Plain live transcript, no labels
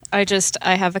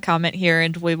I have a comment here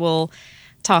and we will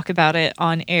talk about it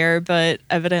on air, but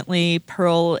evidently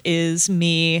Pearl is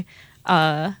me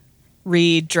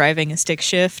re-driving a stick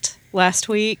shift last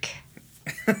week.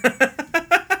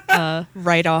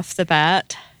 Right off the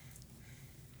bat.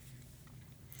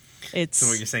 So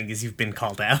what you're saying is you've been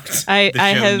called out. The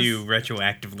show knew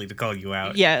retroactively to call you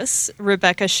out. Yes.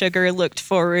 Rebecca Sugar looked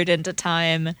forward into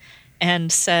time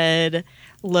and said,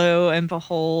 lo and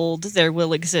behold, there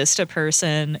will exist a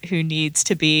person who needs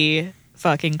to be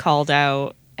fucking called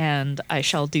out, and I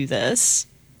shall do this.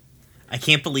 I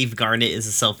can't believe Garnet is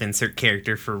a self-insert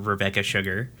character for Rebecca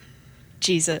Sugar.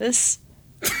 Jesus.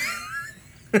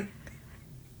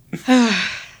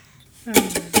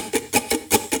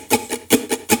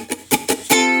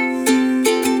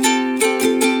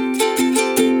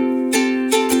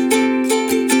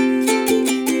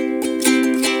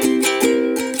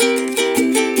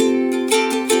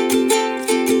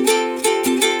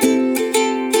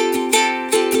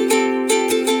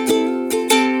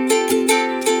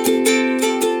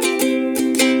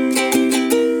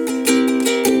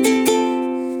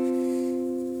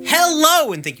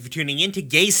 And thank you for tuning in to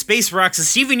Gay Space Rocks, a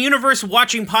Steven Universe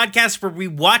watching podcast where we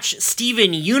watch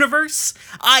Steven Universe.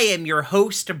 I am your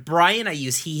host, Brian. I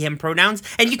use he, him pronouns,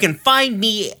 and you can find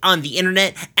me on the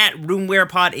internet at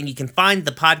RoomWarePod, and you can find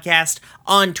the podcast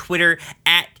on Twitter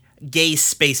at Gay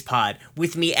Space Pod.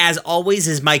 With me, as always,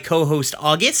 is my co-host,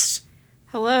 August.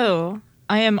 Hello,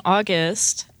 I am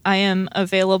August. I am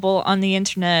available on the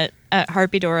internet at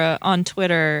Harpydora on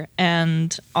Twitter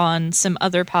and on some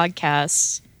other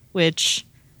podcasts, which,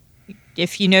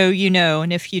 if you know, you know,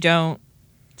 and if you don't,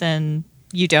 then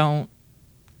you don't,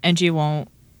 and you won't.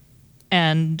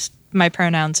 And my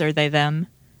pronouns are they, them.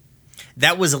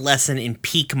 That was a lesson in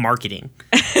peak marketing.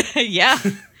 Yeah.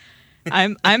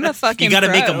 I'm a fucking You gotta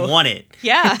pro. make them want it.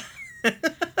 Yeah.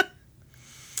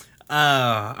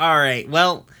 All right.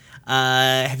 Well,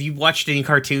 have you watched any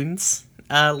cartoons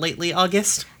lately,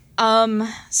 August?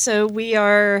 So we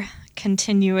are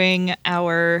continuing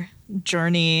our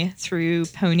journey through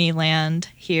Ponyland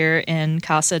here in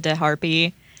Casa de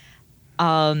Harpy.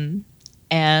 And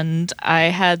I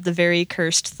had the very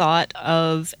cursed thought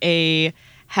of a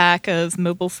hack of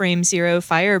Mobile Frame Zero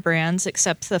firebrands,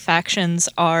 except the factions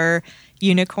are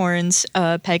unicorns,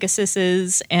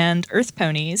 Pegasuses, and Earth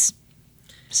ponies.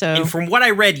 So, and from what I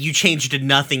read, you changed to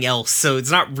nothing else, so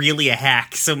it's not really a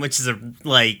hack so much as a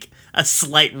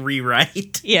slight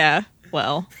rewrite. Yeah,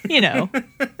 well, you know.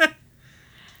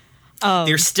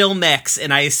 They're still mechs,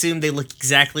 and I assume they look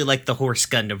exactly like the horse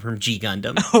Gundam from G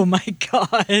Gundam. Oh my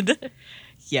god.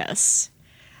 Yes.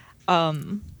 But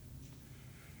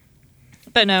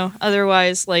no,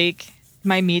 otherwise, like,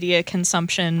 my media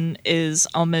consumption is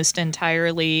almost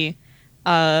entirely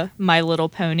My Little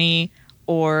Pony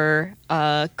or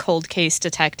Cold Case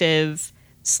Detective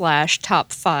 /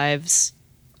 Top Fives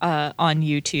on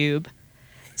YouTube.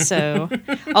 So,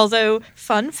 although,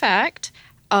 fun fact,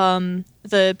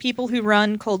 the people who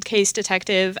run Cold Case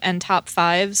Detective and Top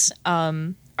Fives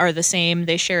are the same.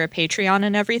 They share a Patreon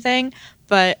and everything,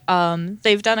 but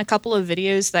they've done a couple of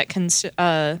videos that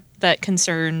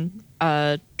concern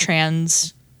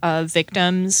trans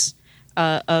victims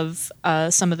of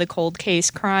some of the cold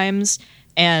case crimes,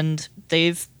 and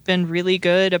they've been really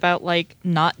good about like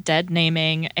not dead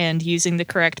naming and using the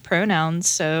correct pronouns.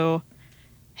 So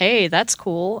hey, that's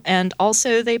cool. And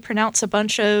also they pronounce a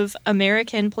bunch of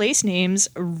American place names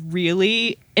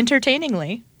really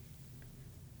entertainingly.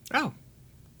 Oh,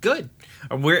 good.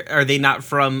 Where are they not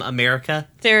from America?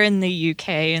 They're in the UK,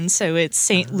 and so it's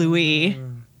St. Louis.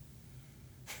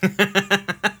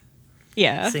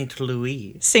 Yeah. St.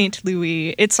 Louis. St.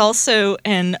 Louis. It's also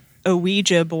an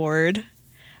Ouija board,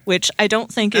 which I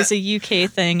don't think is a UK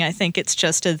thing. I think it's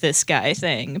just a this guy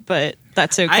thing, but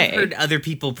that's okay. I've heard other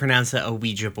people pronounce it a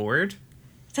Ouija board.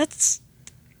 That's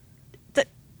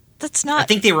not... I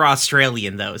think they were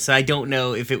Australian, though, so I don't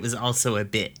know if it was also a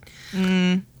bit.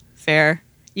 Fair.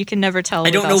 You can never tell.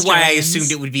 I don't know why I Australians.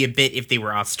 assumed it would be a bit if they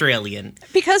were Australian.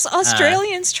 Because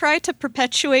Australians try to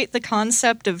perpetuate the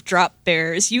concept of drop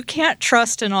bears. You can't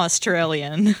trust an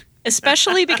Australian.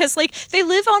 Especially because, like, they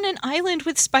live on an island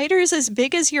with spiders as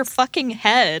big as your fucking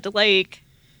head. Like...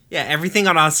 Yeah, everything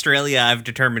on Australia I've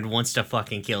determined wants to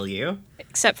fucking kill you.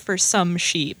 Except for some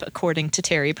sheep, according to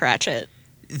Terry Pratchett.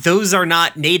 Those are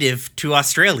not native to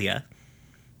Australia.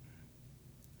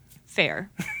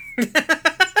 Fair.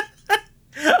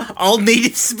 All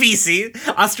native species.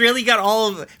 Australia got all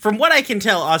of... From what I can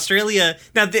tell, Australia...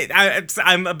 Now,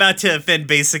 I'm about to offend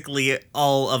basically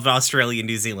all of Australia and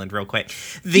New Zealand real quick.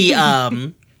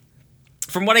 The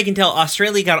from what I can tell,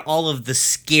 Australia got all of the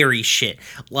scary shit,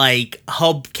 like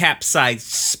hubcap-sized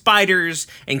spiders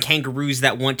and kangaroos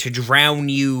that want to drown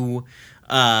you,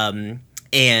 and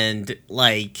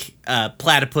like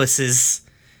platypuses,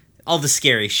 all the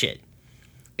scary shit.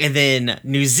 And then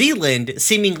New Zealand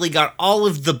seemingly got all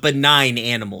of the benign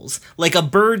animals, like a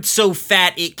bird so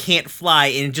fat it can't fly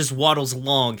and it just waddles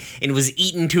along and was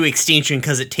eaten to extinction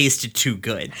because it tasted too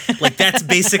good. Like, that's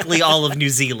basically all of New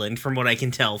Zealand, from what I can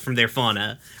tell from their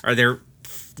fauna, or their,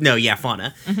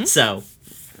 fauna. Mm-hmm. So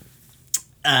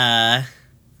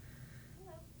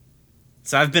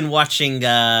I've been watching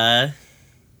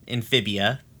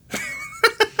Amphibia.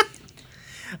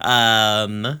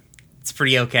 It's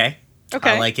pretty okay.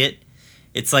 Okay. I like it.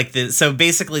 It's like so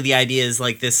basically the idea is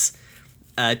like this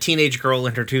teenage girl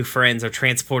and her two friends are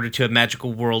transported to a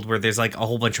magical world where there's like a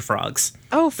whole bunch of frogs.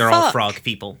 Oh, They're all frog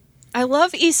people. I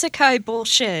love isekai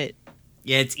bullshit.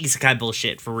 Yeah, it's isekai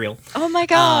bullshit for real. Oh my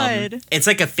god. It's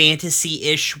like a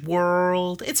fantasy-ish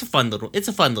world. It's a fun little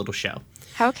show.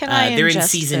 How can I they're ingest in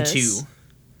season this? 2.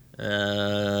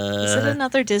 Is it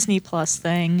another Disney Plus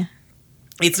thing?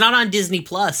 It's not on Disney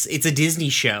Plus. It's a Disney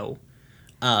show.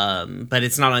 But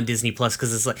it's not on Disney Plus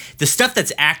because it's like the stuff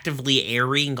that's actively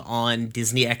airing on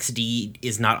Disney XD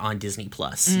is not on Disney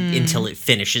Plus until it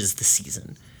finishes the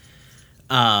season.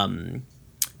 And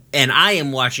I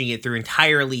am watching it through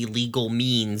entirely legal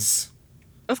means.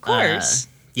 Of course.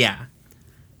 Yeah.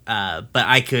 But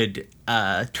I could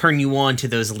turn you on to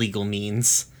those legal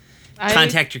means.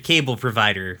 Contact your cable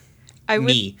provider. I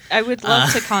would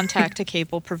love to contact a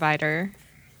cable provider.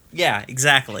 Yeah,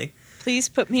 exactly. Please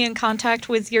put me in contact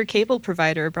with your cable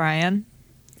provider, Brian.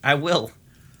 I will.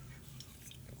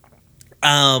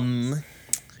 So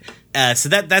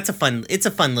that's a fun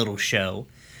little show.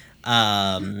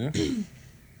 And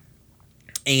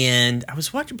I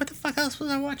was watching, what the fuck else was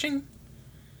I watching?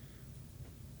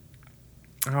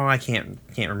 Oh, I can't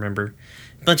remember.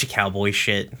 A bunch of cowboy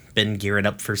shit. Been gearing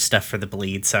up for stuff for the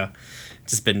Bleed, so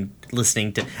just been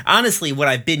listening to... Honestly, what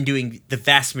I've been doing the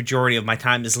vast majority of my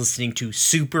time is listening to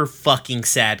super fucking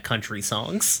sad country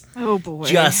songs. Oh, boy.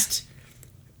 Just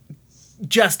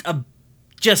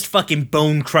fucking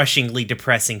bone-crushingly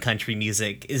depressing country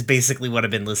music is basically what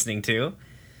I've been listening to.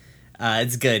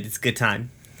 It's good. It's a good time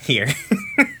here.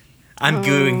 I'm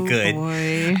doing good.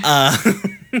 Boy.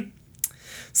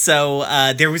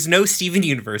 So there was no Steven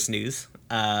Universe news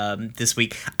this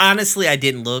week. Honestly, I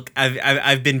didn't look.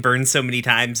 I've been burned so many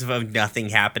times of nothing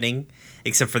happening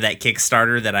except for that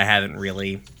Kickstarter that I haven't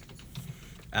really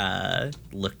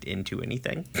looked into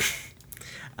anything.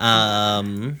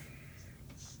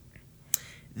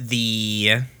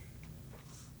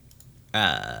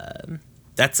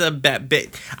 That's a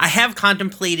bit. I have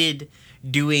contemplated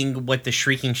doing what the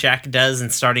Shrieking Shack does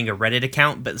and starting a Reddit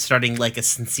account, but starting like a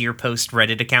sincere post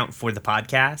Reddit account for the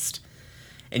podcast.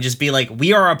 And just be like,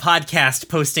 we are a podcast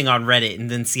posting on Reddit, and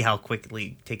then see how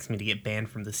quickly it takes me to get banned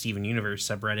from the Steven Universe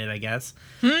subreddit, I guess.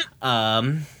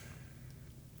 And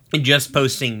just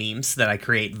posting memes that I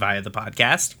create via the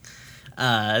podcast.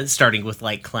 Starting with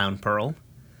like Clown Pearl.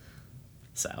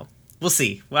 So we'll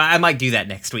see. Well, I might do that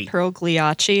next week. Pearl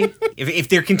Gliacci. If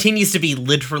there continues to be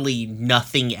literally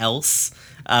nothing else,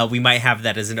 we might have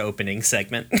that as an opening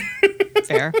segment.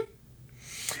 Fair.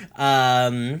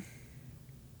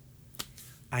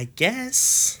 I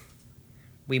guess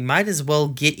we might as well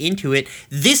get into it.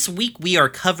 This week we are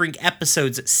covering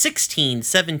episodes 16,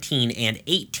 17, and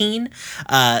 18.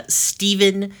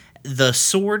 Steven the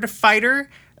Sword Fighter,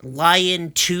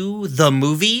 Lion 2 the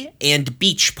movie, and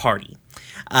Beach Party.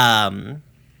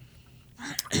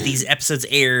 These episodes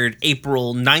aired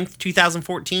April 9th,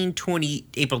 2014,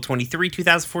 April 23,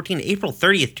 2014, April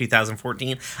 30th,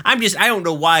 2014. I don't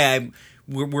know why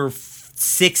we're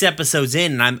 6 episodes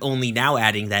in and I'm only now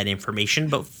adding that information,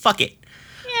 but fuck it.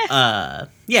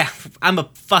 Yeah, I'm a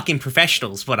fucking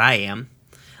professional is what I am.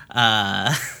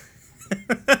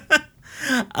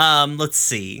 Let's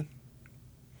see.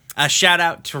 A shout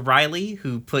out to Riley,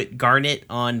 who put Garnet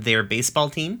on their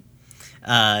baseball team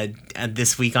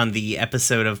this week on the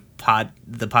episode of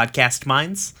the Podcast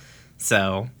Minds.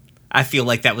 So I feel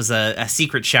like that was a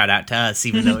secret shout out to us,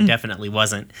 even though it definitely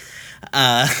wasn't.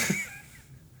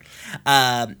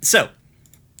 So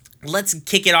let's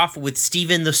kick it off with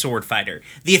Steven the Sword Fighter.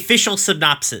 The official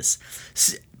synopsis.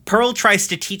 Pearl tries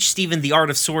to teach Steven the art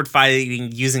of sword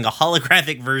fighting using a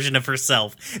holographic version of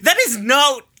herself. That is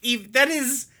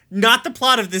not the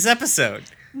plot of this episode.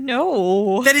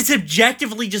 No. That is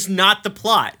objectively just not the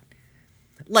plot.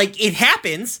 Like, it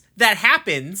happens. That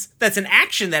happens. That's an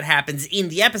action that happens in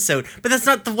the episode. But that's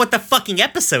not what the fucking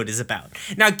episode is about.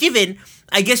 Now, given,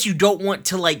 I guess you don't want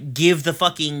to, like, give the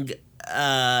fucking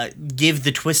give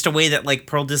the twist away that like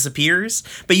Pearl disappears,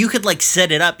 but you could like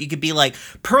set it up. You could be like,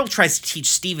 Pearl tries to teach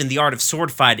Steven the art of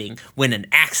sword fighting when an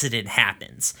accident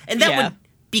happens, and that would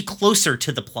be closer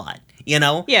to the plot, you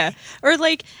know? Yeah. Or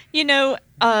like,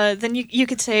 then you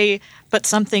could say, but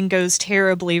something goes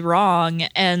terribly wrong,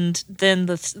 and then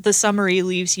the summary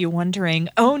leaves you wondering,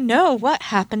 oh no, what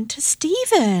happened to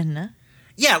Steven?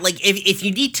 Yeah, like if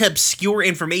you need to obscure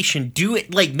information, do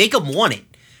it, like make them want it.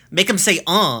 Make them say,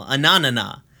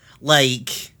 na.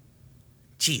 Like,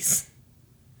 jeez.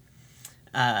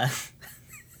 Are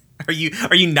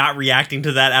you not reacting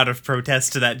to that out of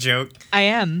protest to that joke? I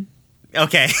am.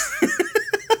 Okay.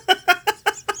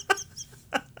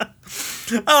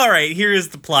 All right, here is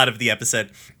the plot of the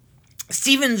episode.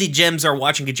 Steven and the Gems are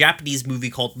watching a Japanese movie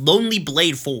called Lonely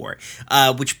Blade 4,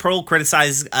 which Pearl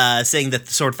criticized, saying that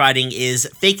the sword fighting is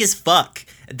fake as fuck.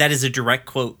 That is a direct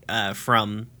quote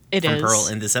from Pearl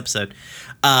in this episode.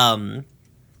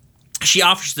 She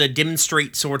offers to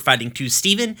demonstrate sword fighting to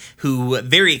Steven, who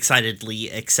very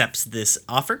excitedly accepts this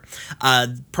offer.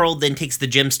 Pearl then takes the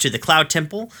Gems to the Cloud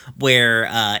Temple, where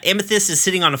Amethyst is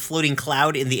sitting on a floating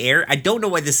cloud in the air. I don't know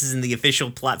why this is in the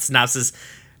official plot synopsis,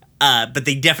 but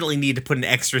they definitely need to put an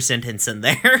extra sentence in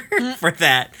there for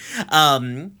that.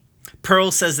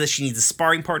 Pearl says that she needs a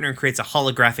sparring partner and creates a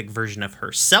holographic version of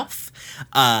herself.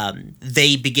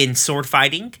 They begin sword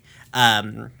fighting.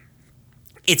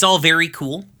 It's all very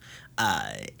cool.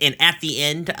 And at the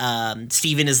end,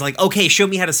 Steven is like, okay, show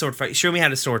me how to sword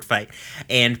fight.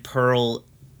 And Pearl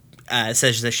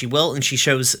says that she will, and she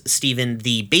shows Steven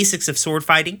the basics of sword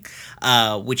fighting,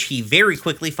 which he very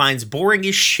quickly finds boring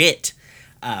as shit.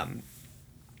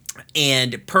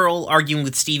 And Pearl arguing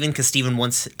with Steven because Steven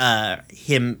wants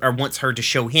wants her to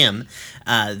show him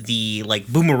the like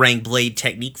boomerang blade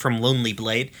technique from Lonely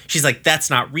Blade. She's like, that's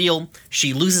not real.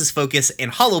 She loses focus,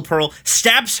 and Hollow Pearl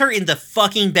stabs her in the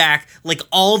fucking back, like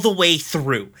all the way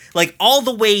through,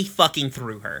 fucking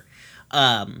through her.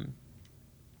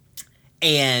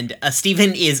 And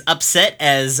Steven is upset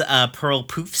as Pearl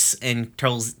poofs and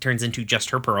turns into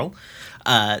just her Pearl.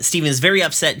 Steven is very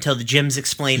upset until the Gems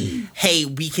explain, hey,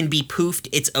 we can be poofed,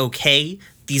 it's okay.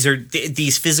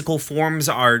 These physical forms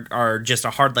are just a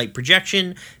hard light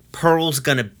projection. Pearl's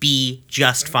gonna be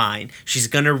just fine. She's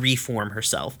gonna reform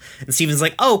herself. And Steven's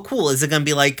like, oh, cool. Is it gonna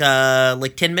be like 10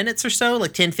 minutes or so?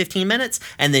 Like 10, 15 minutes?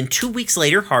 And then 2 weeks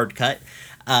later, hard cut,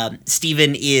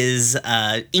 Steven is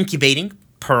incubating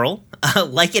Pearl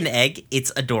like an egg.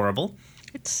 It's adorable.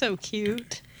 It's so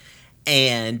cute.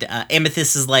 And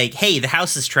Amethyst is like, hey, the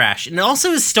house is trash. And it also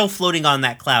is still floating on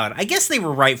that cloud. I guess they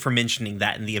were right for mentioning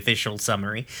that in the official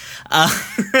summary.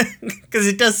 Because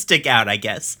it does stick out, I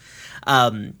guess.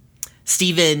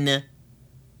 Steven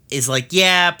is like,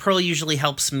 yeah, Pearl usually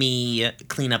helps me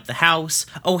clean up the house.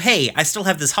 Oh, hey, I still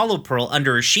have this Hollow Pearl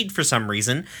under a sheet for some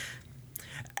reason.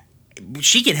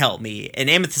 She can help me. And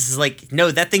Amethyst is like,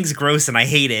 no, that thing's gross and I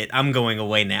hate it. I'm going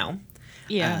away now.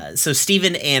 Yeah. So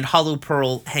Steven and Hollow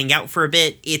Pearl hang out for a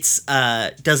bit. It's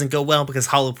doesn't go well because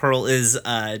Hollow Pearl is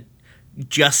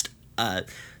just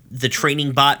the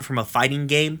training bot from a fighting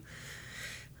game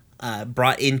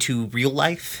brought into real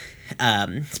life.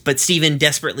 But Steven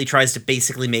desperately tries to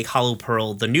basically make Hollow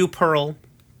Pearl the new Pearl.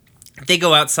 They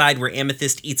go outside where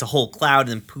Amethyst eats a whole cloud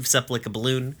and poofs up like a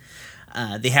balloon.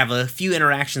 They have a few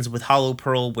interactions with Hollow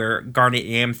Pearl where Garnet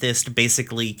and Amethyst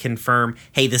basically confirm,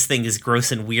 hey, this thing is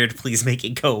gross and weird, please make it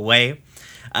go away.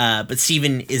 But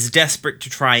Steven is desperate to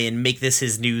try and make this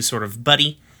his new sort of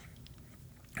buddy.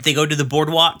 They go to the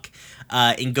boardwalk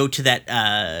and go to that,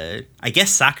 I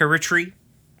guess, Sakura tree.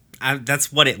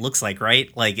 That's what it looks like,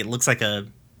 right? Like, it looks like a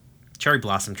cherry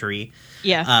blossom tree.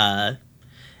 Yeah.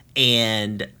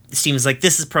 And Steven's like,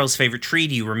 this is Pearl's favorite tree,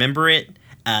 do you remember it?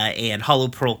 And Hollow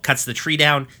Pearl cuts the tree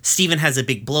down. Steven has a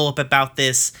big blow up about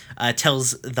this,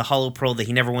 tells the Hollow Pearl that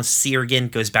he never wants to see her again,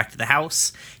 goes back to the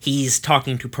house. He's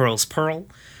talking to Pearl's Pearl,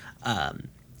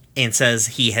 and says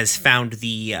he has found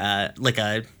the, like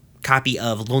a copy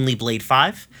of Lonely Blade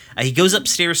 5. He goes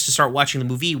upstairs to start watching the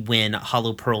movie when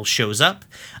Hollow Pearl shows up.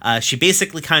 She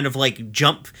basically kind of like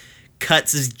jump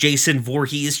cuts as Jason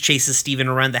Voorhees chases Steven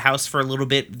around the house for a little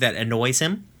bit that annoys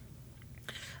him.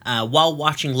 While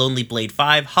watching Lonely Blade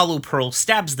 5, Hollow Pearl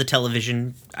stabs the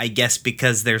television, I guess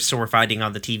because they're sword fighting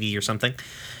on the TV or something.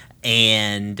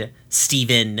 And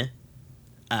Steven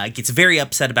gets very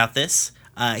upset about this.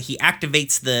 He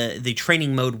activates the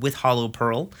training mode with Hollow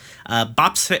Pearl.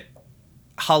 Bops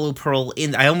Hollow Pearl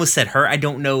in... I almost said her. I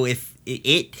don't know if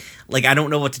like, I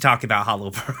don't know what to talk about Hollow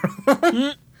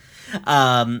Pearl.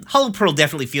 Hollow Pearl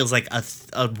definitely feels like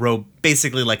a robe,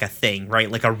 basically like a thing, right?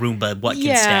 Like a Roomba, what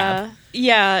can stab.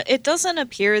 Yeah, it doesn't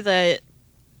appear that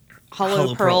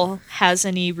Hollow Pearl has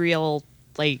any real,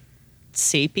 like,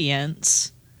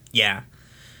 sapience. Yeah.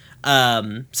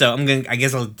 So I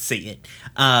guess I'll say it.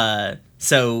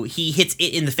 So he hits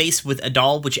it in the face with a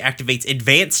doll, which activates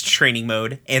advanced training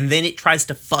mode, and then it tries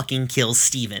to fucking kill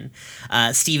Steven.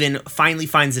 Steven finally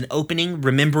finds an opening,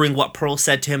 remembering what Pearl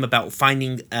said to him about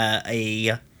finding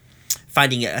a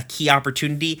key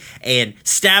opportunity, and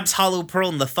stabs Hollow Pearl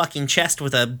in the fucking chest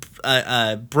with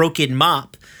a broken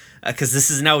mop, because this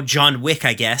is now John Wick,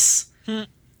 I guess.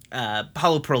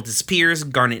 Hollow Pearl disappears.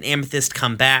 Garnet and Amethyst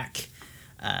come back.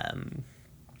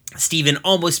 Steven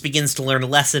almost begins to learn a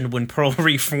lesson when Pearl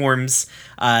reforms.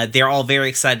 They're all very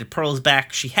excited. Pearl's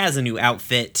back. She has a new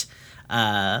outfit.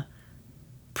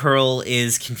 Pearl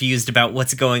is confused about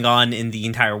what's going on in the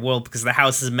entire world because the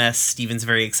house is a mess. Steven's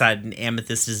very excited, and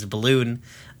Amethyst is a balloon.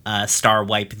 Star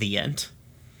wipe, the end.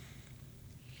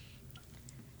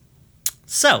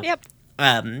 So, Yep.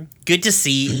 good to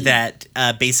see that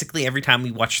basically every time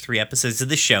we watch 3 episodes of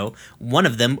the show, one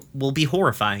of them will be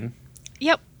horrifying.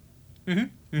 Yep.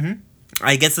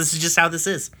 I guess this is just how this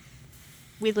is.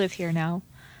 We live here now.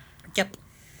 Yep.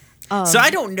 So I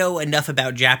don't know enough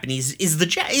about Japanese.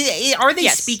 Are they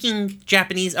Yes. speaking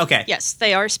Japanese? Okay. Yes,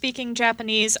 they are speaking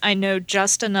Japanese. I know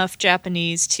just enough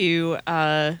Japanese to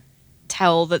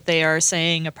tell that they are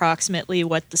saying approximately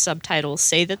what the subtitles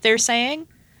say that they're saying.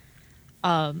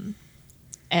 But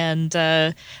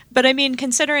I mean,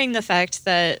 considering the fact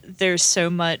that there's so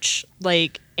much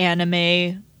like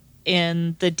anime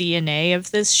in the DNA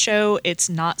of this show, it's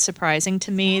not surprising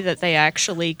to me that they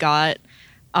actually got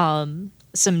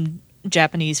some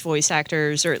Japanese voice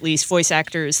actors, or at least voice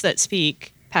actors that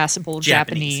speak passable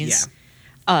Japanese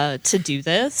to do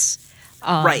this.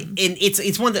 Right, and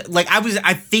it's one that, like,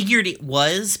 I figured it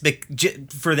was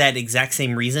for that exact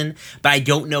same reason, but I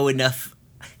don't know enough.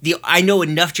 I know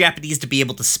enough Japanese to be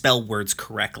able to spell words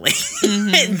correctly.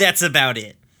 And that's about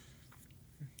it.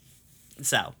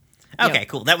 So, okay, Yep.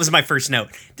 cool. That was my first note.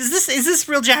 Is this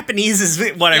real Japanese? Is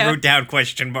what I wrote down?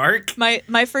 Question mark.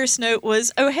 My first note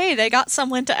was, oh hey, they got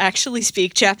someone to actually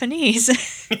speak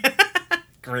Japanese.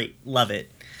 Great, love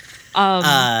it.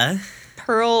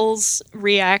 Pearl's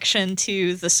reaction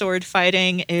to the sword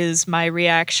fighting is my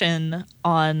reaction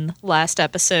on last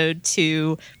episode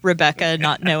to Rebecca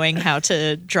not knowing how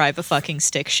to drive a fucking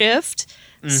stick shift.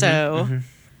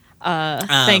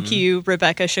 Thank you,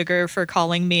 Rebecca Sugar, for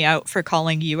calling me out for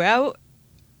calling you out.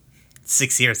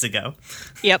 6 years ago.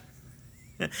 Yep.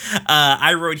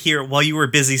 I wrote here, while you were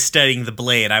busy studying the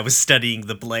blade, I was studying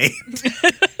the blade.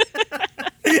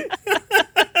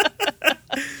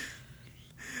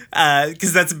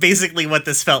 Because that's basically what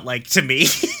this felt like to me.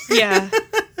 Yeah.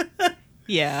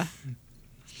 Yeah.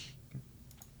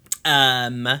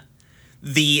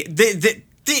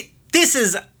 This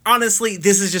is, honestly,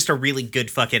 this is just a really good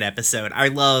fucking episode. I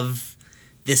love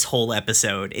this whole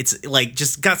episode. It's, like,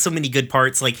 just got so many good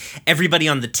parts. Like, everybody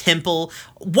on the temple.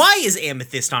 Why is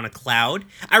Amethyst on a cloud?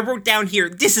 I wrote down here,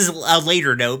 this is a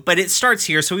later note, but it starts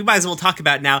here, so we might as well talk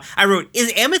about it now. I wrote,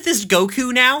 is Amethyst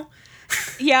Goku now?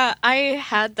 Yeah, I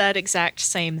had that exact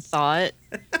same thought.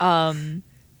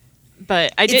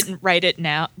 But I didn't write it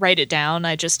down.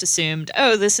 I just assumed,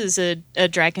 oh, this is a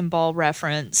Dragon Ball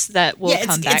reference that will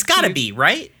come back. It's gotta be,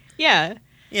 right? Yeah.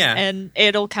 Yeah. And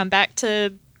it'll come back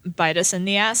to bite us in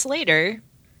the ass later.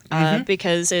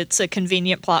 Because it's a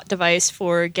convenient plot device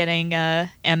for getting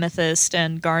Amethyst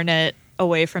and Garnet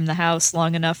away from the house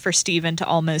long enough for Steven to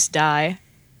almost die.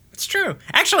 It's true.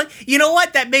 Actually, you know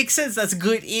what? That makes sense. That's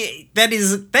good. That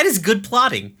is good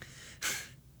plotting.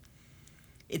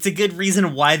 It's a good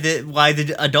reason why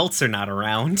the adults are not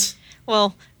around.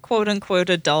 Well, quote unquote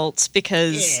adults,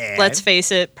 because let's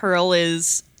face it, Pearl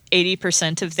is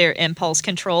 80% of their impulse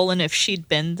control, and if she'd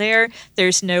been there,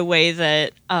 there's no way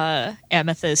that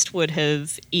Amethyst would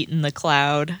have eaten the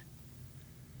cloud.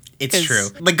 It's true.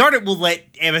 Like, Garnet will let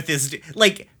Amethyst...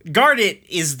 Like, Garnet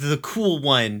is the cool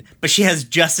one, but she has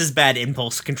just as bad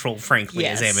impulse control, frankly,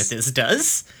 as Amethyst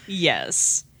does.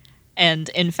 Yes. And,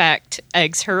 in fact,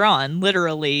 eggs her on.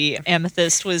 Literally,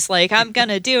 Amethyst was like, I'm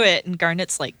gonna do it, and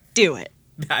Garnet's like, do it.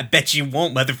 I bet you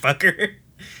won't, motherfucker.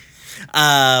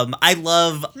 I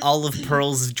love all of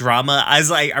Pearl's drama.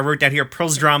 I wrote down here,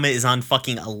 Pearl's drama is on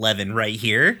fucking 11 right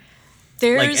here.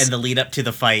 And the lead up to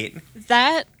the fight.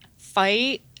 That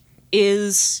fight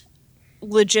is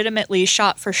legitimately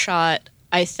shot for shot,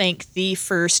 I think, the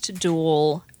first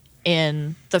duel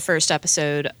in the first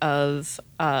episode of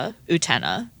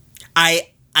Utena. I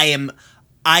am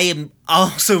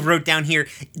also wrote down here,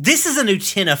 this is an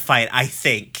Utena fight, I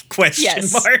think, question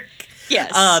mark.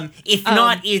 Yes. If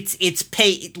not, it's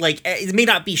pay, like, it may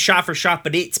not be shot for shot,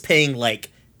 but it's paying,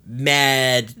 like,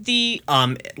 mad The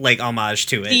like homage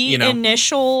to it, the you know.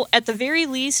 initial, at the very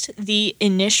least, the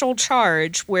initial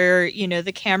charge where, you know,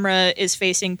 the camera is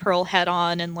facing Pearl head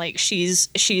on and like she's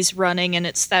running and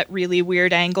it's that really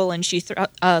weird angle and she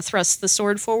thrusts the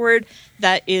sword forward.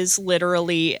 That is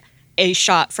literally a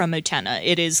shot from Utena.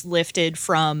 It is lifted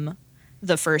from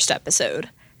the first episode,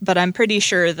 but I'm pretty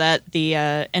sure that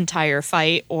the entire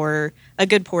fight, or a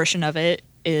good portion of it,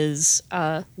 is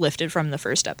lifted from the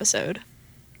first episode.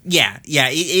 Yeah,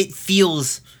 it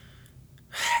feels.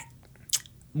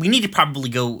 We need to probably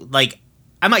go. Like,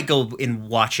 I might go and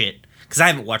watch it because I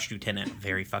haven't watched Lieutenant in a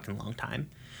very fucking long time.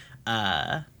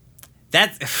 That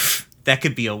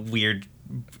could be a weird.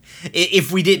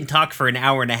 If we didn't talk for an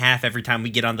hour and a half every time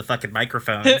we get on the fucking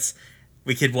microphones,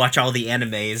 we could watch all the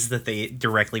animes that they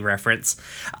directly reference.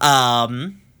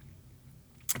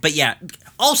 But yeah,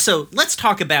 also, let's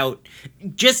talk about,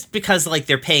 just because, like,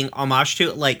 they're paying homage to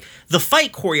it, like, the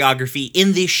fight choreography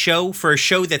in this show, for a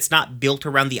show that's not built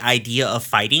around the idea of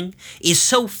fighting, is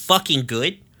so fucking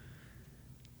good.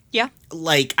 Yeah.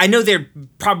 Like, I know they're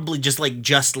probably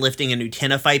just lifting a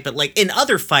Utena fight, but, like, in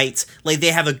other fights, like,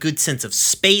 they have a good sense of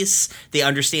space, they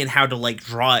understand how to, like,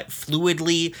 draw it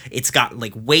fluidly, it's got,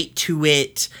 like, weight to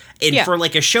it, and for,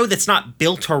 like, a show that's not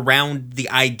built around the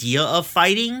idea of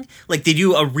fighting, like, they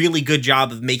do a really good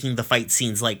job of making the fight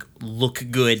scenes, like, look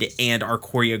good and are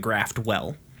choreographed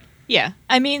well. Yeah.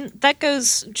 I mean, that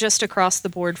goes just across the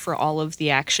board for all of the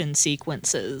action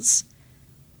sequences.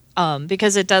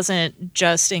 Because it doesn't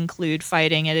just include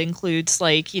fighting, it includes,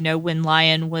 like, you know,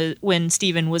 when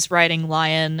Steven was riding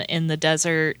Lion in the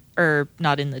desert, or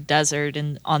not in the desert,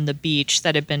 on the beach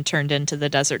that had been turned into the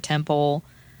desert temple.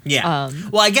 Yeah.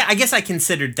 Well, I guess I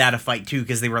considered that a fight too,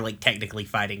 because they were, like, technically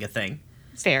fighting a thing.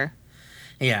 Fair.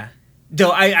 Yeah.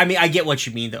 Though I mean, I get what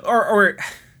you mean though. Or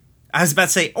I was about to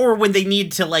say, or when they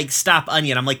need to, like, stop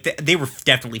Onion, I'm like, they were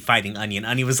definitely fighting Onion.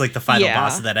 Onion was, like, the final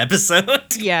boss of that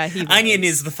episode. Yeah, he was. Onion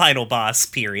is the final boss,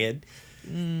 period.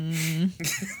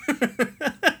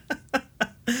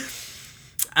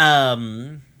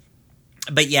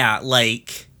 But yeah,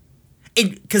 like,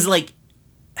 because, like,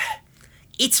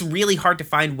 it's really hard to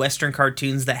find Western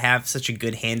cartoons that have such a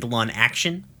good handle on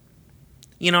action.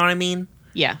 You know what I mean?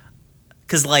 Yeah.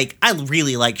 Because, like, I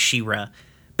really like She-Ra.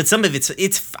 But some of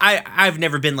I've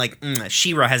never been like,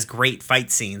 She-Ra has great fight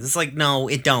scenes. It's like, no,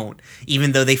 it don't.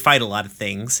 Even though they fight a lot of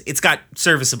things, it's got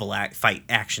serviceable fight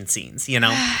action scenes, you know?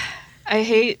 I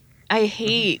hate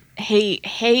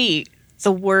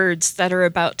the words that are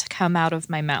about to come out of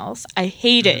my mouth. I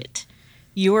hate it.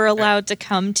 You are allowed to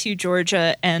come to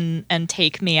Georgia and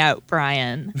take me out,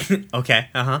 Brian. Okay,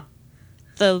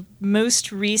 The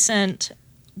most recent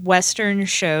Western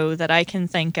show that I can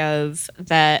think of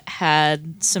that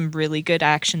had some really good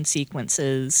action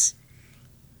sequences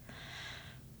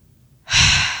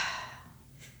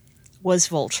was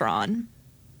Voltron.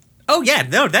 Oh yeah,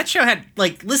 no, that show had,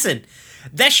 like, listen,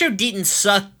 that show didn't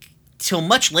suck till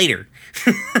much later.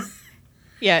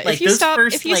 Yeah, like,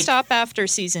 if you stop after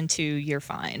season 2, you're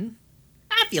fine.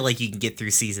 I feel like you can get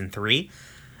through season 3.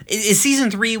 Is season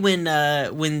 3 when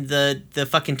the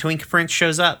fucking Twink Prince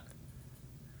shows up?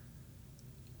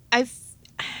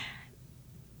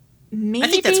 Maybe? I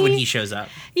think that's when he shows up.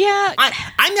 Yeah.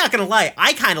 I'm not gonna lie,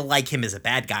 I kind of like him as a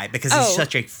bad guy because he's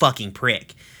such a fucking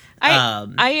prick.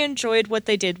 I enjoyed what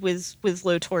they did with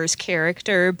Lotor's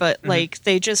character, but like,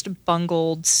 they just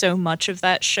bungled so much of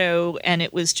that show, and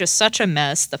it was just such a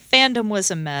mess. The fandom was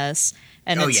a mess,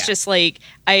 and just like,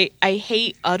 I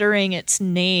hate uttering its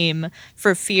name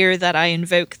for fear that I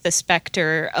invoke the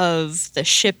specter of the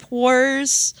ship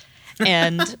wars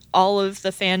and all of the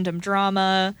fandom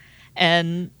drama,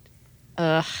 and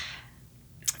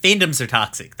fandoms are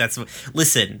toxic.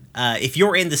 Listen, if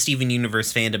you're in the Steven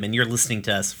Universe fandom and you're listening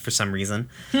to us for some reason,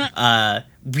 fandoms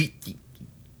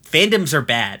are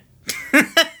bad.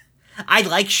 I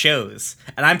like shows,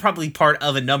 and I'm probably part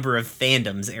of a number of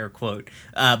fandoms, air quote,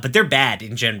 but they're bad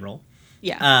in general.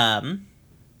 Yeah.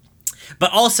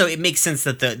 But also, it makes sense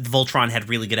that the Voltron had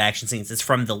really good action scenes. It's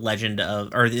from the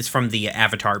it's from the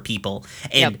Avatar people,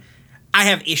 and I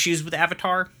have issues with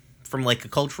Avatar from, like, a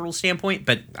cultural standpoint,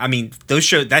 but I mean, that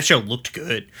show looked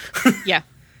good. Yeah,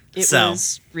 it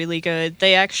was really good.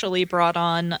 They actually brought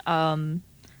on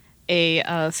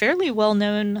a fairly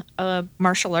well-known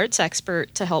martial arts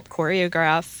expert to help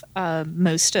choreograph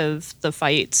most of the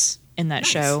fights in that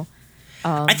show.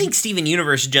 I think Steven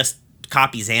Universe just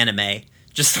copies anime.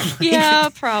 Just like, yeah,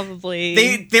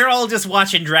 probably. They're all just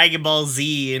watching Dragon Ball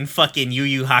Z and fucking Yu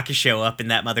Yu Hakusho up in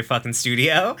that motherfucking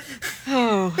studio.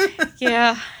 Oh,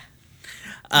 yeah.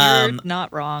 You're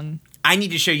not wrong. I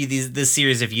need to show you this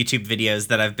series of YouTube videos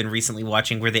that I've been recently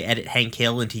watching where they edit Hank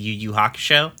Hill into Yu Yu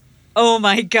Hakusho. Oh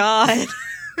my god.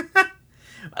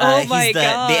 Oh my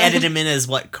god. They edit him in as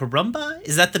what, Kurumba?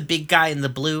 Is that the big guy in the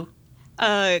blue?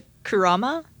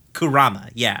 Kurama? Kurama,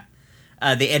 yeah.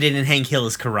 They edit in Hank Hill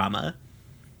as Kurama.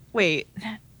 Wait.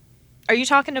 Are you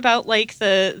talking about like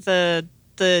the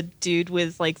dude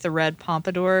with like the red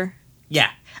pompadour? Yeah.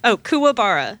 Oh,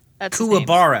 Kuwabara. That's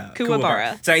Kuwabara.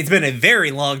 Kuwabara. Sorry, it's been a very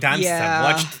long time Yeah. since I've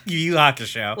watched Yu Yu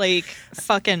Hakusho. Like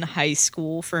fucking high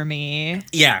school for me.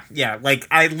 Yeah. Like,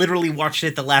 I literally watched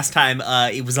it the last time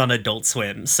it was on Adult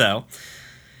Swim, so...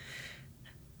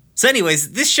 So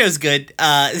anyways, this show's good.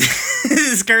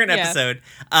 This current episode.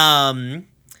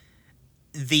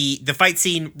 The fight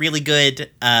scene, really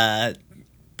good.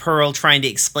 Pearl trying to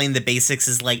explain the basics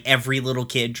is like every little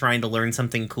kid trying to learn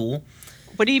something cool.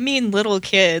 What do you mean, little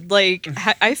kid? Like,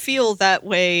 I feel that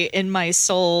way in my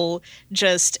soul,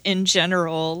 just in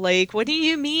general. Like, what do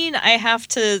you mean I have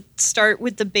to start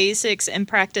with the basics and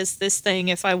practice this thing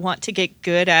if I want to get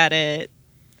good at it?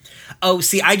 Oh,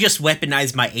 see, I just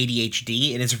weaponized my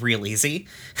ADHD, and it's real easy.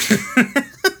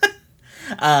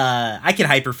 I can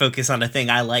hyper-focus on a thing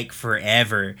I like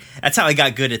forever. That's how I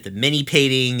got good at the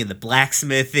mini-painting and the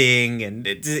blacksmithing, and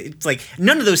it's like,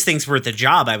 none of those things were the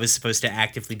job I was supposed to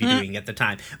actively be doing at the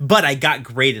time, but I got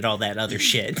great at all that other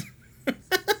shit.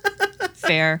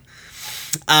 Fair.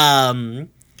 The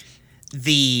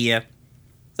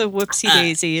Whoopsie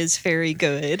Daisy is very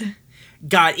good.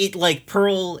 God, it, like,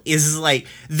 Pearl is, like,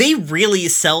 they really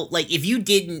sell, like, if you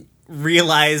didn't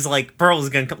realize, like, Pearl is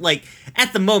gonna come, like,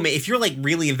 at the moment, if you're, like,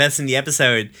 really invested in the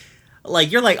episode,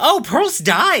 like, you're like, oh, Pearl's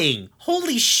dying!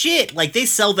 Holy shit! Like, they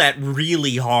sell that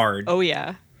really hard. Oh,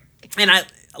 yeah. And I,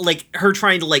 like, her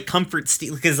trying to, like, comfort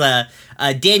Steve, because,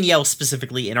 Danielle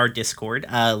specifically in our Discord,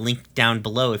 link down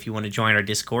below if you want to join our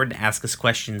Discord and ask us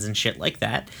questions and shit like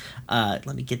that.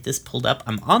 Let me get this pulled up.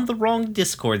 I'm on the wrong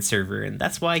Discord server, and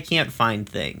that's why I can't find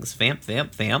things. Vamp.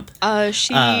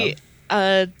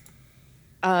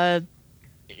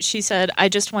 She said, I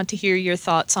just want to hear your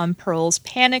thoughts on Pearl's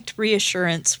panicked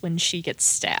reassurance when she gets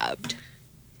stabbed.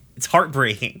 It's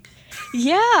heartbreaking.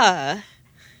 Yeah.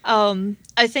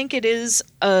 I think it is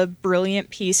a brilliant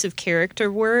piece of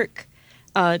character work.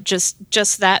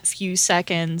 Just that few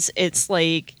seconds, it's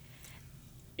like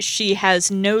she has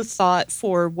no thought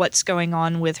for what's going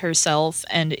on with herself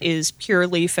and is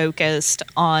purely focused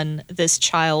on this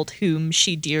child whom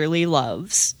she dearly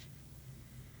loves.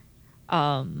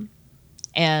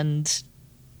 And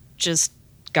just,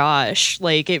 gosh,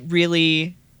 like, it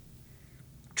really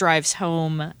drives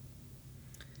home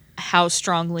how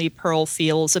strongly Pearl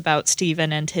feels about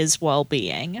Steven and his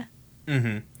well-being.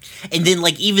 Mm-hmm. And then,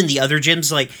 like, even the other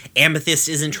gyms, like, Amethyst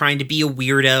isn't trying to be a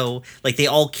weirdo. Like, they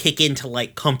all kick into,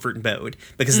 like, comfort mode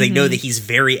because they know that he's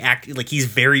very he's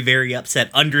very, very upset,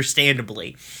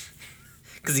 understandably.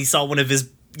 Because he saw one of his,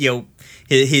 you know,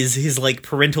 his like,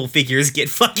 parental figures get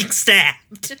fucking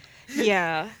stabbed.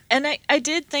 Yeah. And I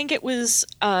did think it was,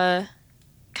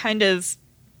 kind of,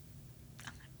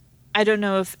 I don't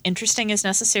know if interesting is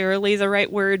necessarily the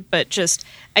right word, but just,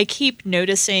 I keep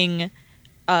noticing,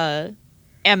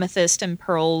 Amethyst and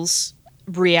Pearl's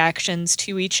reactions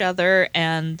to each other,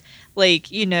 and, like,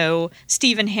 you know,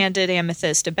 Steven handed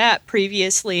Amethyst a bat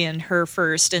previously, and her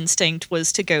first instinct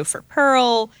was to go for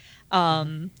Pearl.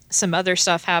 Some other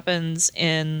stuff happens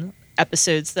in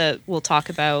episodes that we'll talk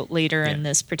about later in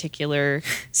this particular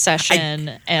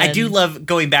session. I do love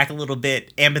going back a little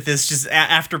bit. Amethyst just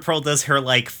after Pearl does her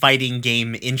like fighting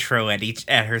game intro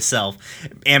at herself,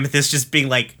 Amethyst just being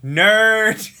like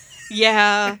nerd.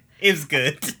 Yeah, it was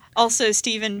good. Also,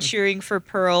 Steven cheering for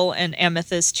Pearl and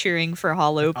Amethyst cheering for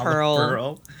Hollow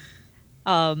Pearl.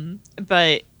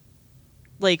 But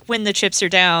like when the chips are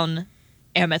down,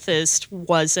 Amethyst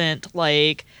wasn't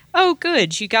like, "Oh,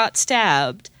 good, you got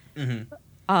stabbed."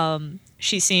 Mm-hmm.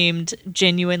 She seemed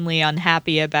genuinely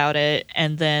unhappy about it,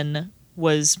 and then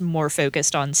was more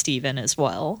focused on Steven as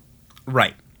well.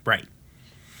 Right.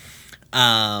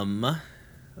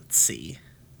 Let's see.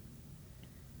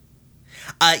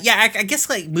 I guess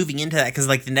like moving into that, because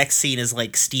like the next scene is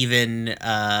like Steven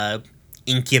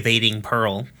incubating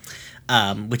Pearl,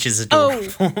 which is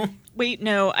adorable. Oh, wait,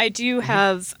 no, I do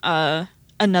have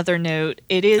another note.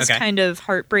 It is kind of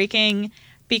heartbreaking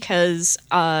because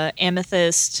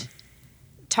Amethyst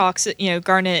talks, you know,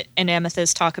 Garnet and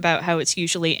Amethyst talk about how it's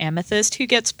usually Amethyst who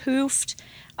gets poofed.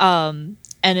 And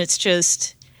it's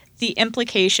just the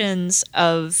implications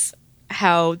of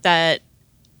how that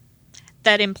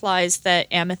implies that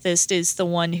Amethyst is the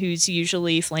one who's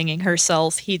usually flinging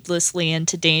herself heedlessly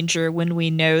into danger when we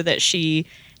know that she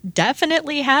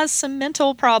definitely has some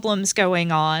mental problems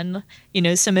going on,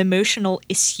 some emotional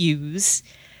issues,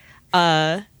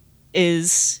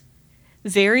 is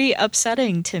very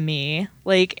upsetting to me.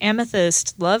 Like,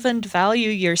 Amethyst, love and value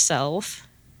yourself.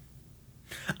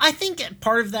 I think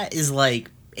part of that is like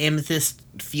Amethyst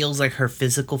feels like her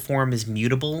physical form is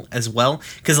mutable as well.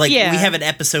 Because, like, we have an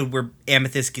episode where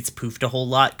Amethyst gets poofed a whole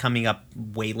lot coming up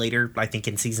way later, I think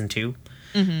in season 2.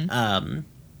 Mm-hmm.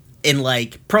 And,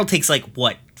 like, Pearl takes, like,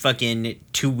 what, fucking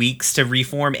 2 weeks to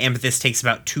reform? Amethyst takes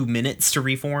about 2 minutes to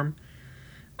reform.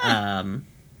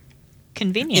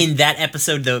 Convenient. In that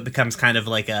episode, though, it becomes kind of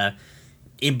like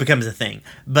it becomes a thing.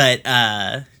 But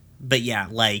yeah,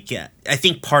 like, I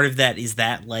think part of that is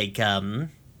that, like,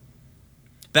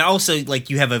 but also, like,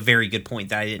 you have a very good point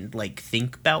that I didn't, like,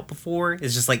 think about before.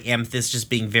 It's just, like, Amethyst just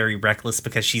being very reckless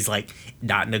because she's, like,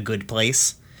 not in a good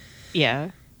place.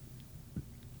 Yeah.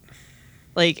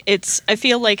 Like, I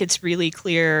feel like it's really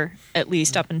clear, at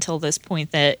least up until this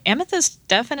point, that Amethyst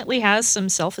definitely has some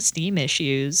self-esteem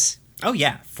issues. Oh,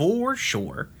 yeah, for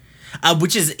sure.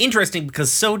 Which is interesting because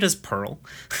so does Pearl.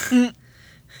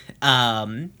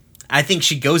 I think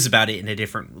she goes about it in a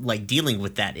different, like, dealing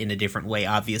with that in a different way,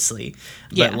 obviously.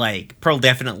 But, like, Pearl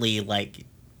definitely, like,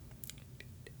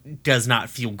 does not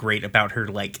feel great about her,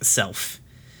 like, self.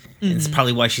 Mm-hmm. And it's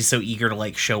probably why she's so eager to,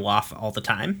 like, show off all the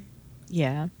time.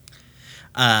 Yeah.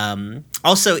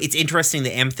 Also, it's interesting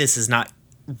that Amethyst is not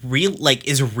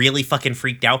is really fucking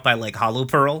freaked out by, like, Hollow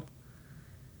Pearl.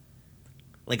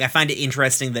 Like, I find it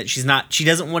interesting that she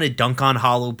doesn't want to dunk on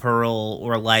Hollow Pearl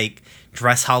or, like,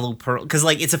 dress Hollow Pearl. Because,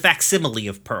 like, it's a facsimile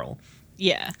of Pearl.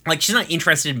 Yeah. Like, she's not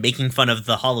interested in making fun of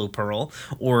the Hollow Pearl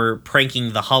or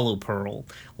pranking the Hollow Pearl.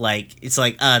 Like, it's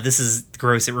like, this is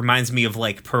gross. It reminds me of,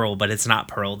 like, Pearl, but it's not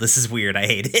Pearl. This is weird. I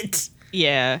hate it.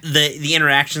 Yeah. The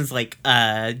interactions, like,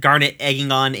 Garnet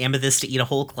egging on Amethyst to eat a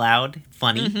whole cloud.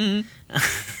 Funny.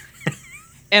 Mm-hmm.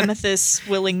 Amethyst's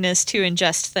willingness to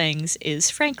ingest things is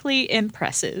frankly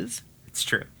impressive. It's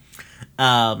true.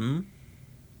 I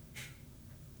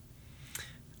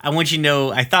want you to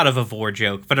know I thought of a Vor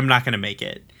joke, but I'm not going to make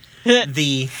it.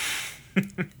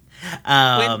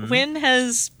 When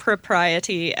has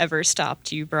propriety ever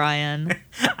stopped you, Brian?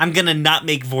 I'm going to not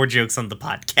make Vor jokes on the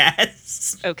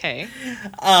podcast. Okay.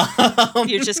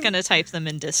 You're just going to type them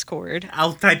in Discord.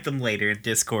 I'll type them later in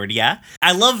Discord, yeah?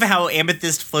 I love how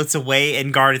Amethyst floats away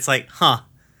and Garnet's like, huh.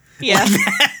 Yeah. Like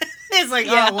it's like,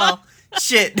 oh, well,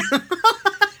 shit.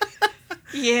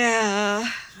 Yeah.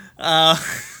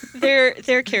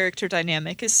 Their character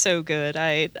dynamic is so good.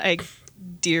 I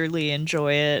dearly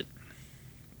enjoy it.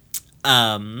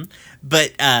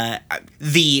 But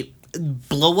the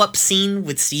blow up scene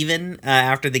with Steven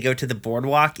after they go to the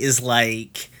boardwalk is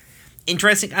like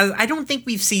interesting. I don't think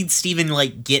we've seen Steven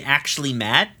like get actually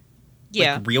mad.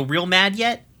 Yeah. Like real mad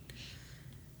yet.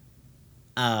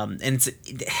 And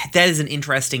that is an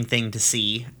interesting thing to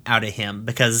see out of him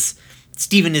because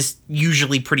Steven is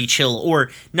usually pretty chill, or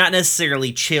not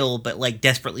necessarily chill, but like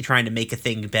desperately trying to make a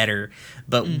thing better.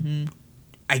 But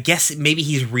I guess maybe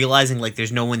he's realizing like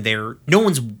there's no one there, no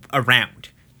one's around,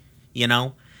 you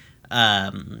know?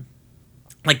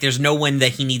 Like there's no one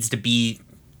that he needs to be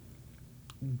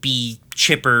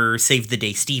chipper, save the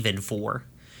day Steven for.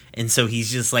 And so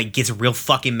he's just like gets real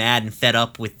fucking mad and fed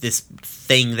up with this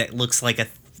thing that looks like a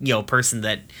person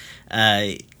that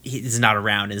is not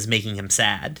around and is making him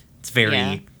sad. It's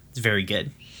very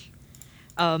good.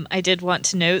 I did want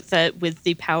to note that with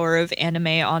the power of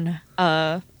anime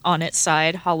on its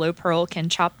side, Hollow Pearl can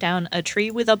chop down a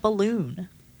tree with a balloon.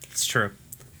 It's true.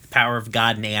 The power of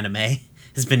God in anime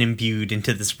has been imbued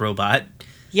into this robot.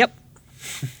 Yep.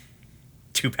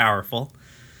 Too powerful.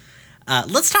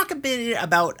 Let's talk a bit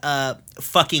about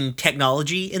fucking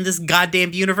technology in this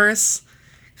goddamn universe.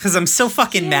 Because I'm so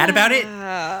fucking mad about it.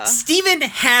 Steven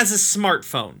has a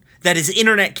smartphone that is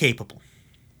internet capable.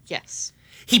 Yes.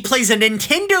 He plays a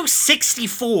Nintendo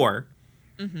 64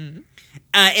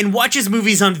 and watches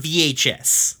movies on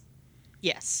VHS.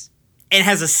 Yes. And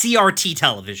has a CRT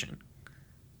television.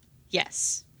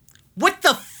 Yes. What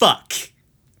the fuck?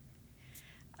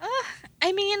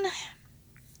 I mean,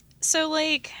 so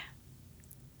like,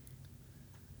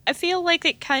 I feel like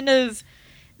it kind of,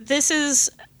 this is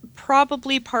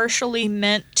probably partially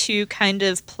meant to kind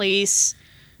of place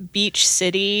Beach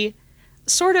City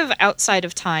sort of outside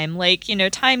of time. Like, you know,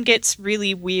 time gets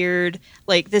really weird.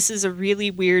 Like, this is a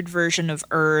really weird version of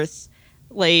Earth.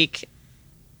 Like,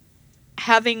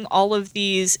 having all of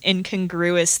these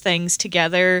incongruous things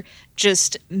together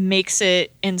just makes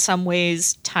it, in some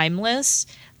ways, timeless.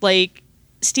 Like,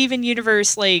 Steven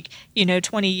Universe, like, you know,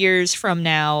 20 years from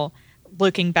now,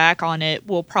 looking back on it,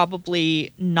 will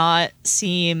probably not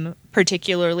seem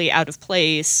particularly out of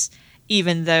place,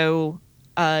 even though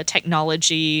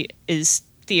technology is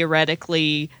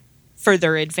theoretically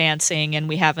further advancing and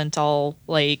we haven't all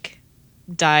like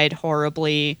died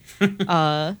horribly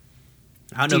I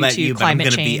don't know due about to you, but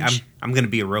climate change. I'm gonna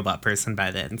be a robot person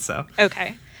by then. So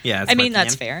Okay. yeah, I mean,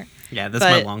 that's fair. Yeah, that's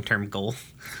my long-term goal.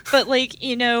 But like,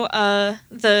 you know,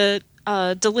 the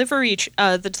delivery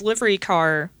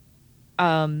car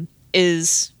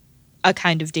is a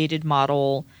kind of dated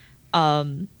model.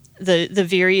 The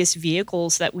various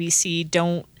vehicles that we see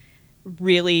don't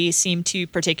really seem to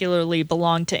particularly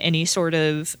belong to any sort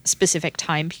of specific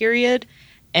time period.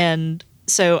 And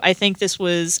so I think this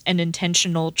was an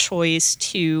intentional choice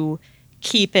to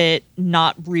keep it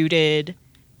not rooted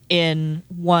in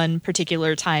one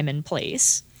particular time and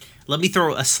place. Let me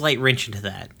throw a slight wrench into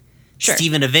that. Sure.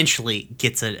 Steven eventually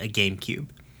gets a GameCube.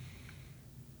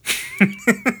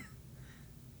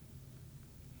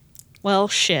 Well,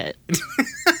 shit.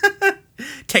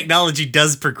 Technology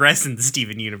does progress in the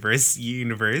Steven universe. The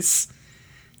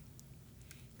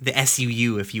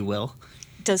SUU, if you will.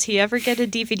 Does he ever get a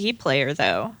DVD player,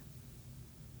 though?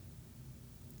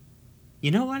 You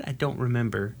know what? I don't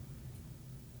remember.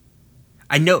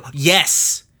 I know.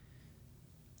 Yes!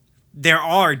 There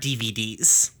are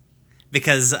DVDs.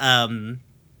 Because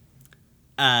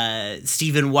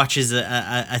Steven watches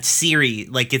a series,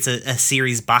 like it's a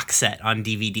series box set on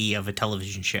DVD of a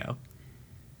television show.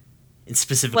 It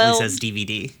specifically says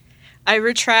DVD. I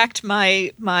retract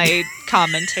my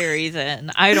commentary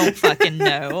then. I don't fucking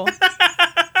know.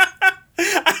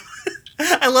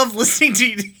 I love listening to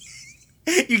you.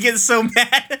 You get so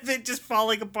mad at it just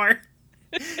falling apart.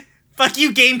 Fuck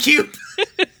you, GameCube.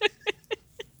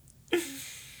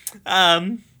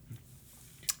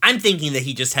 I'm thinking that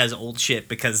he just has old shit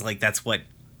because, like, that's what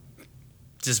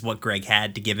Greg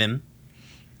had to give him.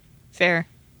 Fair.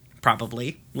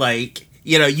 Probably. Like,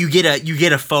 you know, you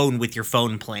get a phone with your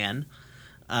phone plan.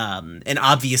 And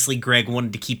obviously Greg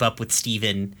wanted to keep up with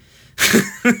Steven.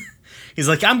 He's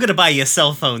like, I'm gonna buy you a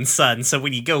cell phone, son, so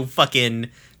when you go fucking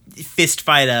fist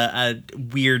fight a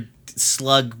weird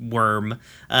slug worm,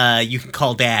 you can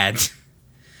call Dad.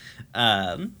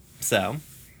 So.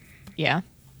 Yeah.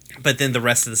 But then the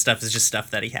rest of the stuff is just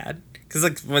stuff that he had. Because,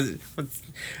 like,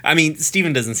 I mean,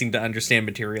 Steven doesn't seem to understand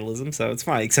materialism, so it's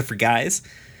fine, except for guys.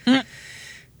 Yeah.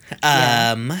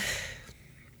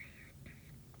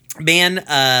 Man,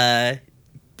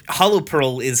 Hollow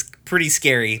Pearl is pretty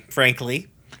scary, frankly.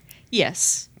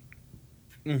 Yes.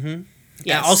 Mm-hmm. Yes.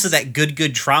 Yeah, also that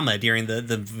good trauma during the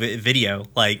video.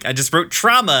 Like, I just wrote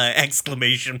trauma! !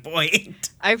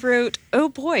 I wrote, oh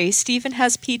boy, Steven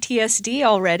has PTSD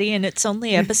already and it's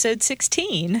only episode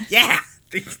 16. Yeah!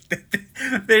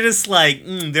 They're just like,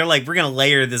 they're like, we're gonna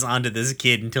layer this onto this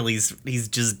kid until he's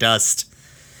just dust.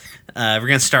 We're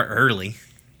gonna start early.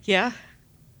 Yeah.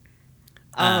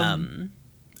 Oh,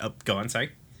 go on,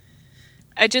 sorry.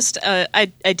 I just,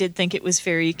 I did think it was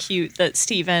very cute that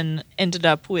Steven ended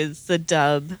up with the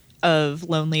dub of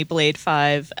Lonely Blade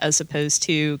 5 as opposed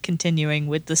to continuing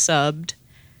with the subbed.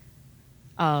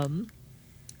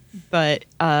 But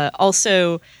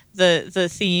also the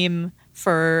theme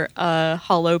for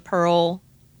Hollow Pearl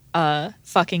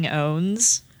fucking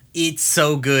owns. It's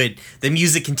so good. The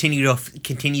music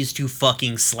continues to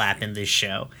fucking slap in this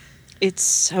show. It's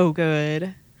so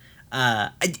good.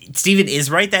 Steven is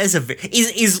right. That is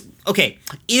okay.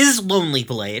 Is Lonely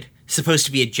Blade supposed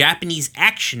to be a Japanese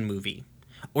action movie,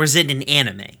 or is it an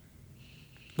anime?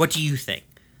 What do you think?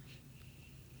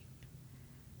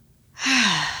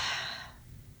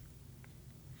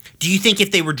 Do you think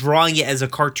if they were drawing it as a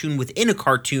cartoon within a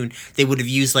cartoon, they would have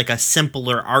used like a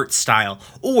simpler art style?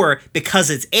 Or because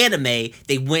it's anime,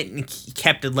 they went and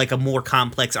kept it like a more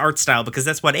complex art style because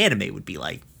that's what anime would be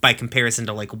like by comparison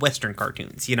to like Western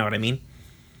cartoons. You know what I mean?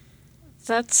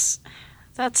 That's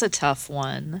a tough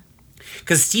one.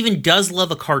 Because Steven does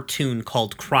love a cartoon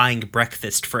called Crying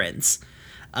Breakfast Friends.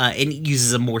 And it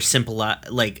uses a more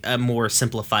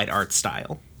simplified art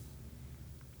style.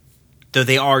 Though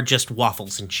they are just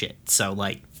waffles and shit. So,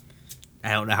 like,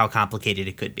 I don't know how complicated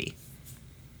it could be.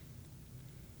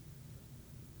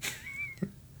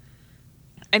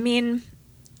 I mean,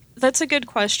 that's a good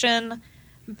question,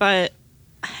 but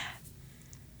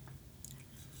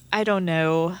I don't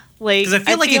know. Like, because I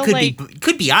feel like it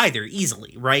could be either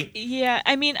easily, right? Yeah,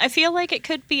 I mean, I feel like it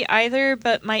could be either,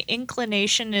 but my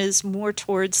inclination is more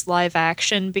towards live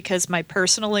action because my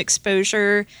personal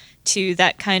exposure to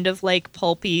that kind of like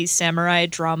pulpy samurai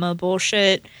drama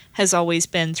bullshit has always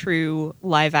been through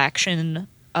live action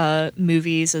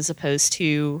movies as opposed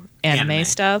to anime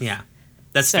stuff. Yeah,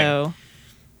 that's so fair.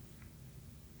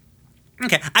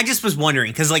 Okay, I just was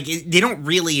wondering because like they don't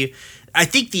really. I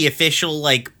think the official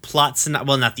like plot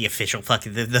not the official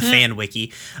fucking the fan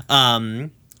wiki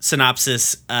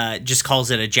synopsis just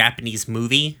calls it a Japanese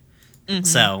movie. Mm-hmm.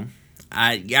 So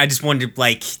I just wondered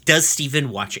like, does Steven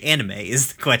watch anime?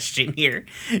 Is the question here?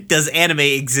 Does anime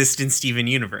exist in Steven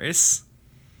Universe?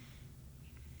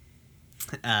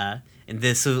 And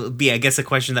this will be, I guess, a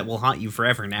question that will haunt you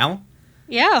forever now.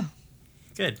 Yeah.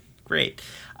 Good. Great.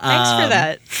 Thanks for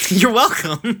that. You're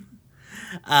welcome.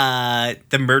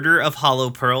 The murder of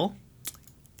Hollow Pearl.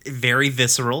 Very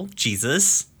visceral.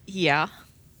 Jesus. Yeah.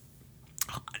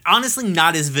 Honestly,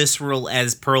 not as visceral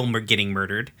as Pearl getting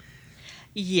murdered.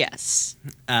 Yes.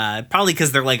 Probably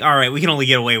because they're like, all right, we can only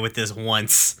get away with this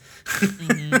once.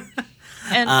 Mm-hmm.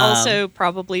 And also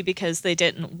probably because they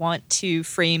didn't want to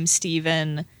frame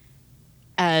Steven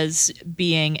as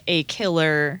being a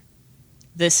killer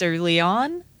this early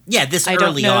on. Yeah,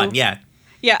 early on, yeah.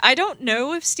 Yeah, I don't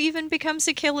know if Steven becomes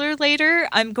a killer later.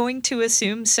 I'm going to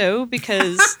assume so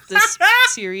because this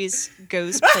series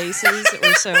goes places,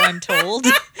 or so I'm told.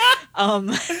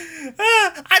 I'm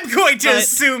going to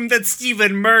assume that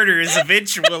Steven murders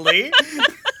eventually.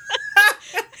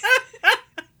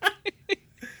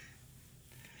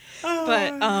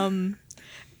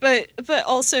 But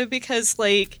also because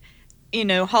like, you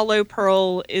know, Hollow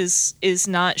Pearl is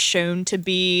not shown to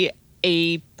be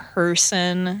a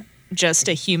person, just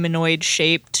a humanoid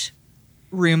shaped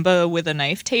Roomba with a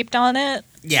knife taped on it.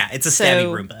 Yeah, it's a stabby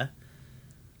Roomba.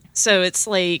 So it's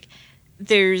like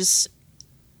there's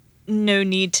no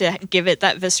need to give it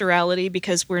that viscerality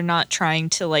because we're not trying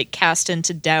to like cast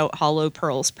into doubt Hollow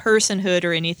Pearl's personhood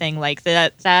or anything like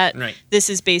that. Right.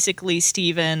 This is basically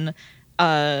Steven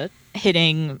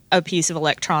hitting a piece of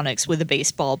electronics with a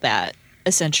baseball bat,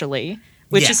 essentially,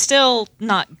 which is still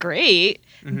not great.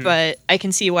 Mm-hmm. But I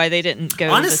can see why they didn't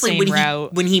go the same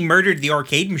route. When he murdered the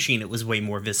arcade machine, it was way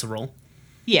more visceral.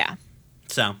 Yeah.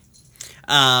 So,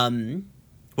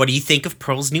 what do you think of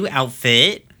Pearl's new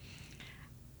outfit?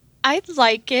 I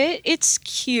like it. It's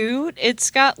cute. It's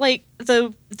got like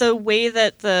the way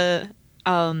that the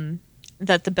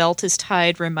belt is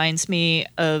tied reminds me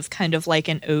of kind of like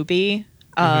an obi.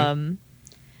 Mm-hmm.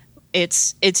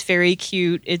 It's very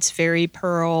cute. It's very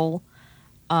Pearl.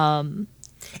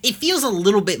 It feels a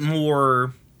little bit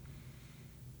more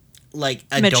like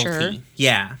adulty. Mature.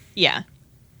 Yeah. Yeah.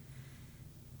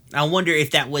 I wonder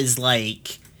if that was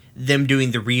like them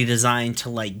doing the redesign to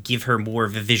like give her more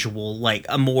of a visual, like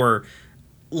a more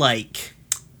like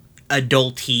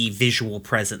adulty visual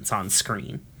presence on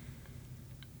screen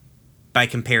by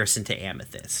comparison to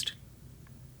Amethyst.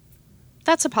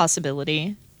 That's a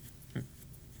possibility.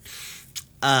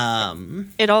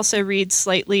 It also reads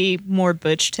slightly more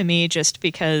butch to me just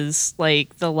because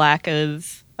like the lack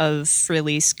of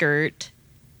frilly skirt.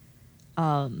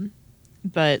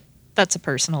 But that's a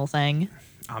personal thing.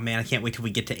 Oh man, I can't wait till we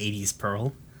get to 80s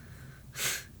Pearl.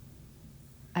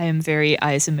 I am very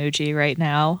eyes emoji right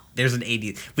now. There's an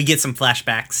 80s. We get some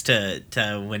flashbacks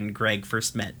to when Greg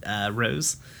first met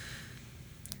Rose.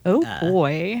 Oh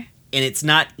boy. And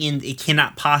it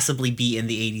cannot possibly be in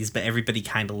the 80s, but everybody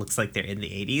kind of looks like they're in the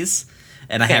 80s.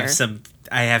 And Fair.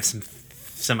 I have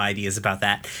some ideas about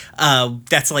that.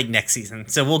 That's like next season,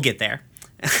 so we'll get there.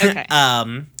 Okay.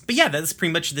 But yeah, that's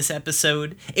pretty much this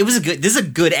episode. This is a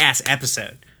good ass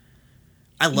episode.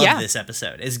 I love this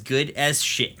episode. As good as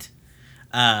shit.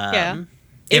 Do you have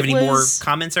any more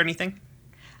comments or anything?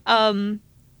 I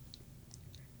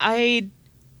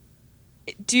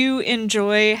do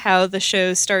enjoy how the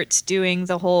show starts doing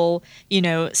the whole,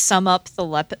 sum up the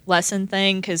lesson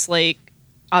thing, because, like,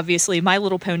 obviously My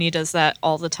Little Pony does that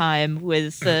all the time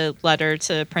with the letter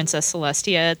to Princess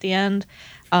Celestia at the end.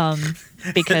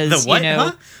 Because,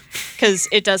 because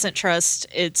it doesn't trust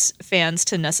its fans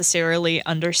to necessarily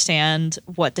understand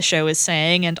what the show is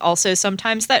saying. And also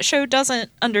sometimes that show doesn't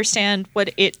understand what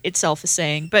it itself is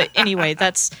saying. But anyway,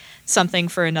 that's something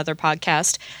for another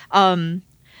podcast. But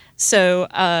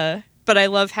I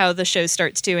love how the show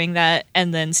starts doing that,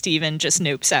 and then Steven just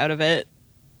nopes out of it.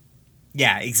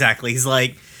 Yeah, exactly. He's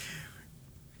like,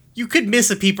 you could miss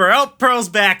a peeper. Oh, Pearl's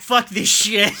back. Fuck this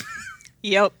shit.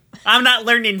 Yep. I'm not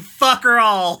learning fucker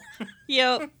all.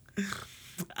 Yep.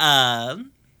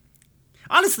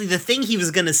 Honestly, the thing he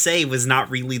was gonna say was not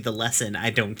really the lesson,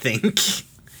 I don't think.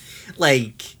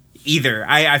 Like, either.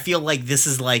 I feel like this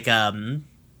is like, I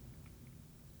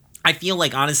feel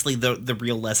like, honestly, the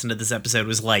real lesson of this episode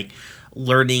was, like,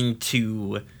 learning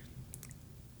to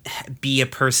be a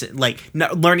person, like,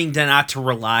 learning to not to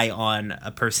rely on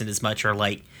a person as much, or,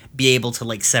 like, be able to,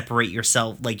 like, separate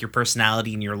yourself, like, your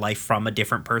personality and your life from a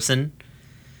different person.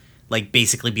 like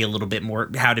basically be a little bit more,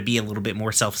 how to be a little bit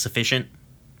more self-sufficient?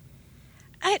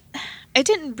 I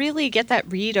didn't really get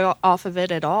that read off of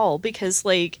it at all, because,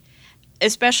 like,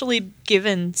 especially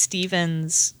given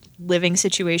Steven's living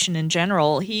situation in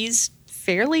general, he's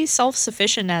fairly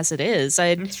self-sufficient as it is.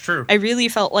 That's true. I really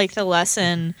felt like the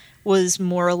lesson was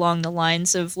more along the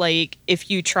lines of, like, if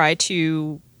you try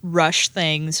to rush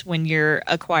things when you're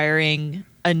acquiring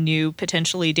a new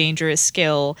potentially dangerous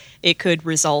skill, it could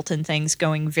result in things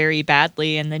going very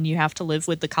badly, and then you have to live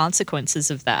with the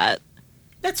consequences of that.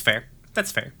 That's fair.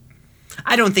 That's fair.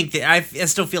 I don't think that I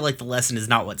still feel like the lesson is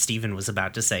not what Steven was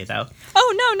about to say, though.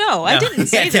 Oh, no. I didn't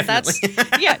say that definitely.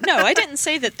 that's... I didn't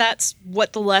say that that's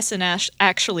what the lesson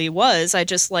actually was. I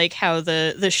just like how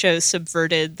the show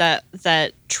subverted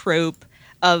that trope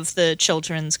of the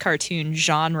children's cartoon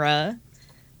genre,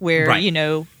 where,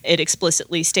 right. It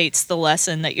explicitly states the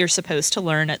lesson that you're supposed to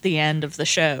learn at the end of the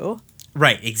show.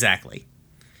 Right, exactly.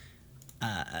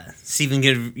 Steven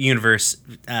Universe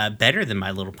better than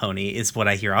My Little Pony is what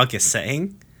I hear August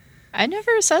saying. I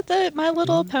never said that My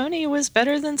Little Pony was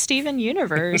better than Steven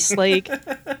Universe. Like,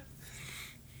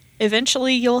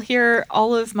 eventually you'll hear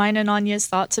all of mine and Anya's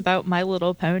thoughts about My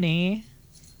Little Pony.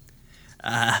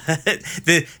 Our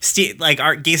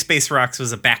Gay Space Rocks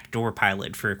was a backdoor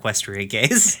pilot for Equestria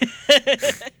Gays.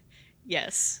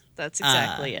 Yes, that's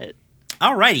exactly it.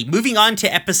 Alrighty, moving on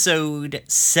to episode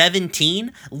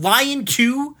 17, Lion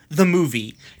 2, the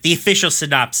movie, the official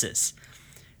synopsis.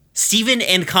 Steven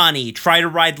and Connie try to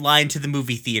ride Lion to the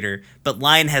movie theater, but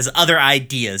Lion has other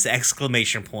ideas, ! It's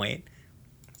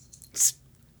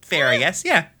fair, I guess.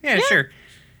 Yeah, sure.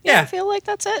 Yeah, I feel like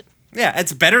that's it. Yeah,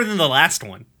 it's better than the last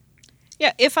one.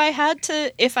 Yeah, if I had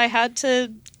to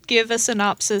give a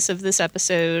synopsis of this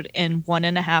episode in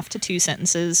 1.5 to 2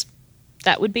 sentences,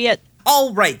 that would be it.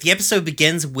 All right, the episode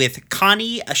begins with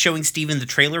Connie showing Steven the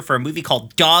trailer for a movie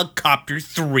called Dogcopter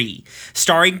 3,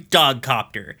 starring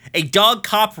Dogcopter, a dog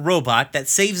cop robot that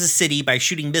saves a city by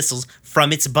shooting missiles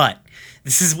from its butt.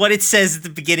 This is what it says at the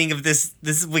beginning of this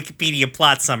Wikipedia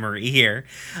plot summary here.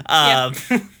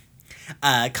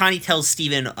 Connie tells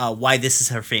Steven why this is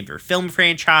her favorite film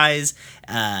franchise.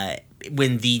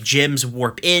 When the gyms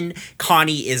warp in,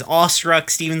 Connie is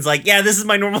awestruck. Steven's like, yeah, this is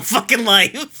my normal fucking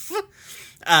life.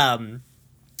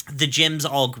 The gyms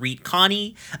all greet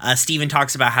Connie. Steven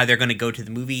talks about how they're going to go to the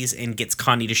movies and gets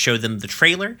Connie to show them the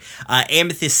trailer.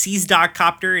 Amethyst sees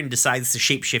Dogcopter and decides to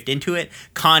shapeshift into it.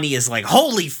 Connie is like,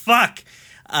 holy fuck!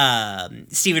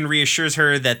 Steven reassures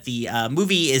her that the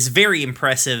movie is very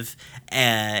impressive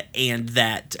and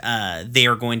that they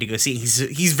are going to go see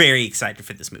it. He's very excited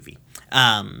for this movie.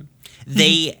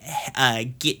 They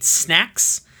get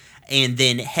snacks and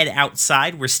then head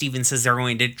outside, where Steven says they're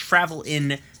going to travel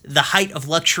in the height of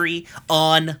luxury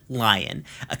on Lion.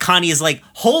 Connie is like,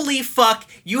 holy fuck,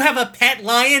 you have a pet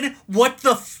lion? What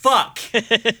the fuck?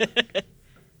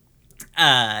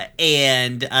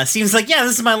 And Steven's like, yeah,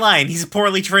 this is my lion. He's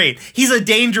poorly trained. He's a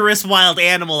dangerous wild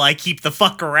animal. I keep the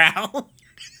fuck around.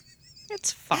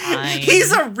 It's fine.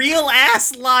 He's a real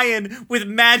ass lion with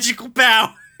magical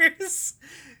powers.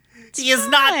 He is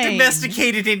not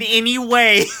domesticated in any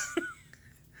way.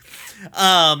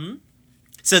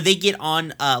 So they get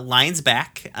on Lion's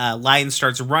back. Lion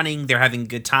starts running. They're having a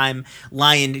good time.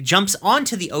 Lion jumps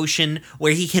onto the ocean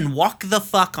where he can walk the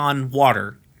fuck on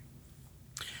water.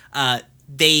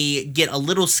 They get a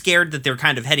little scared that they're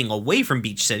kind of heading away from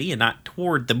Beach City and not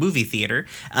toward the movie theater.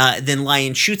 Then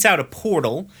Lion shoots out a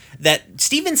portal that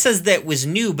Steven says that was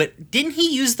new, but didn't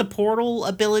he use the portal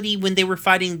ability when they were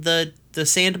fighting the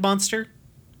sand monster?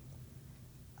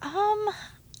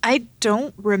 I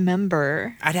don't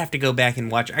remember. I'd have to go back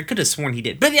and watch. I could have sworn he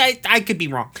did, but I could be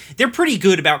wrong. They're pretty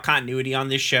good about continuity on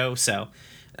this show, so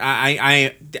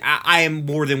I am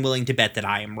more than willing to bet that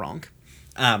I am wrong.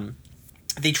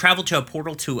 They travel to a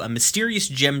portal to a mysterious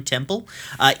gem temple,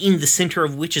 in the center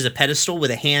of which is a pedestal with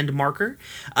a hand marker.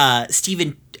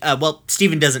 Steven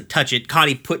doesn't touch it.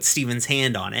 Connie puts Steven's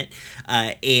hand on it,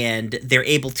 and they're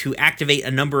able to activate a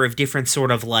number of different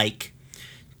sort of like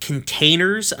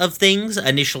containers of things.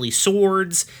 Initially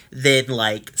swords, then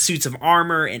like suits of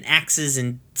armor and axes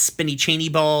and spinny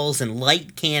chainy balls and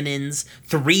light cannons.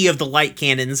 3 of the light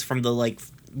cannons from the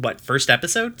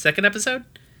second episode?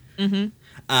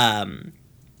 Mm-hmm.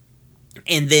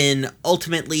 And then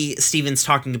ultimately Steven's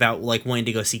talking about like wanting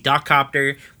to go see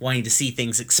Dogcopter, wanting to see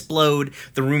things explode.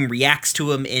 The room reacts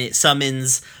to him and it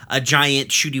summons a giant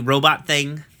shooty robot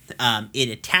thing. It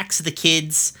attacks the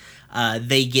kids.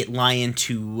 They get Lion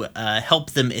to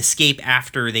help them escape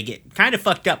after they get kind of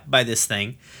fucked up by this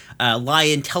thing.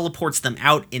 Lion teleports them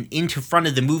out and into front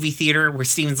of the movie theater, where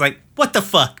Steven's like, what the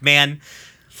fuck, man?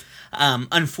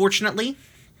 Unfortunately,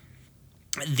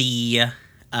 the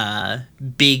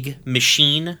big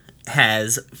machine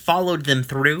has followed them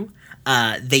through.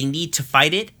 They need to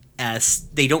fight it.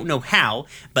 They don't know how,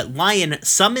 but Lion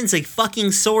summons a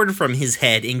fucking sword from his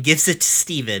head and gives it to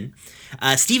Steven.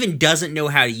 Steven doesn't know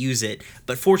how to use it,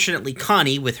 but fortunately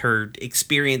Connie, with her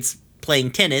experience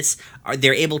playing tennis,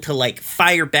 they're able to, like,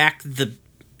 fire back the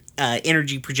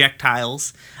energy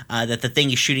projectiles that the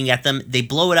thing is shooting at them. They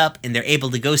blow it up, and they're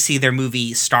able to go see their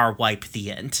movie Star Wipe: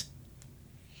 The End.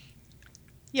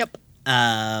 Yep.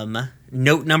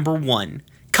 Note number 1.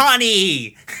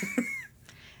 Connie!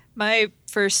 My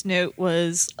first note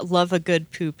was, love a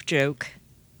good poop joke.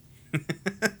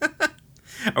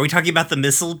 Are we talking about the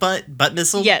missile butt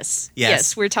missile? Yes.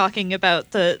 Yes, we're talking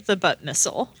about the butt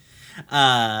missile.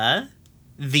 That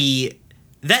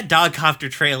Dogcopter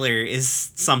trailer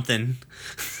is something.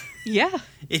 Yeah.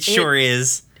 It sure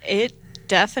is. It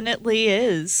definitely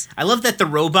is. I love that the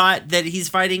robot that he's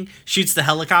fighting shoots the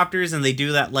helicopters, and they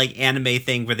do that, like, anime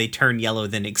thing where they turn yellow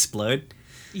then explode.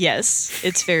 Yes,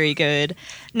 it's very good.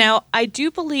 Now, I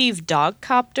do believe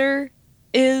Dogcopter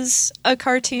is a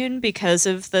cartoon because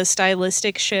of the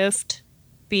stylistic shift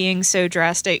being so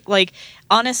drastic. Like,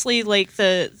 honestly, like,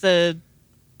 the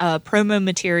promo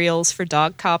materials for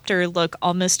Dogcopter look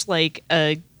almost like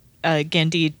a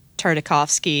Gendy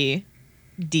Tartakovsky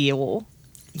deal.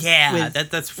 Yeah,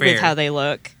 that's fair. With how they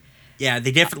look. Yeah,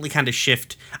 they definitely kind of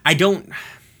shift.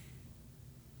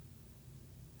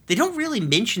 They don't really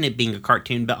mention it being a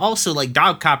cartoon, but also, like,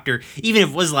 Dogcopter, even if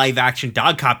it was live action,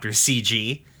 Dogcopter's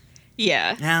CG.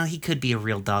 Yeah. Now, he could be a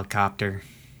real Dogcopter.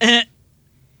 He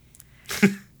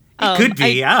could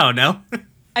be, I don't know.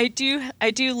 I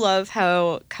do love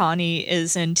how Connie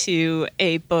is into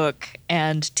a book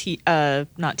and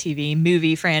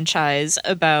movie franchise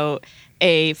about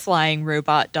a flying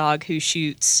robot dog who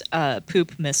shoots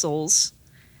poop missiles.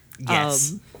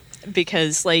 Yes.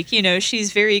 Because, like, you know,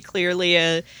 she's very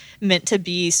clearly meant to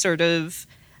be sort of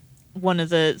one of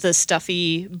the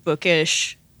stuffy,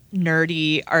 bookish,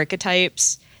 nerdy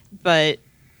archetypes, but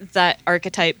that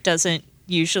archetype doesn't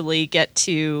usually get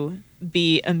to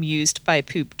be amused by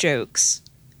poop jokes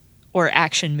or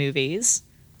action movies.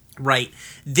 Right.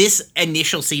 This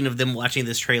initial scene of them watching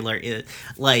this trailer is,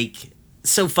 like,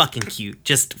 so fucking cute.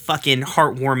 Just fucking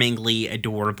heartwarmingly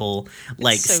adorable.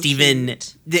 Like, so Steven...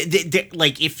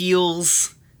 like,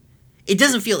 it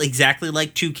doesn't feel exactly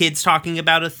like two kids talking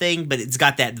about a thing, but it's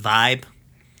got that vibe.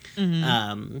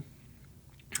 Mm-hmm.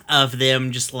 Of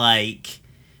them just, like...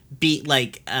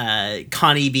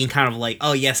 Connie being kind of like,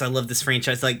 oh yes, I love this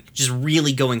franchise, like, just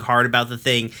really going hard about the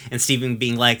thing, and Steven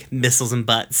being like, missiles and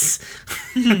butts.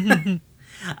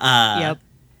 Yep.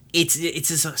 It's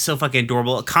just so fucking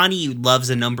adorable. Connie loves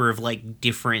a number of, like,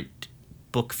 different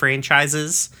book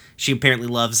franchises. She apparently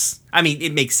loves, I mean,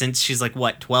 it makes sense, she's like,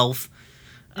 what, 12?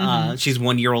 Mm-hmm. She's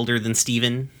 1 year older than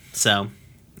Steven, so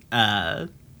it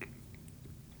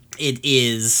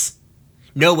is...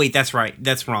 No, wait, that's right.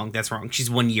 That's wrong. She's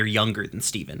 1 year younger than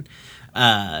Steven.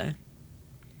 And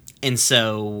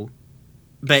so...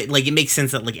 But, like, it makes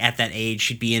sense that, like, at that age,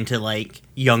 she'd be into, like,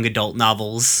 young adult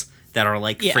novels that are,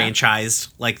 like,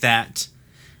 franchised like that.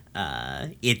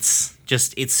 It's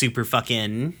super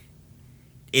fucking...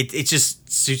 It's just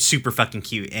super fucking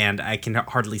cute, and I can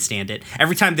hardly stand it.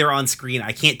 Every time they're on screen,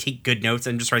 I can't take good notes.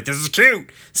 I'm just like, this is cute!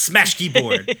 Smash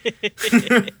keyboard!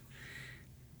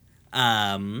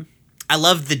 I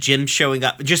love the gems showing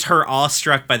up. Just her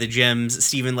awestruck by the gems.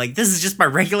 Steven, like, this is just my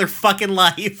regular fucking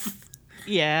life.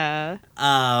 Yeah.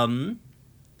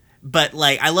 But,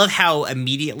 like, I love how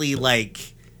immediately,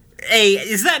 like... Hey,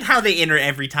 is that how they enter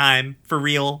every time? For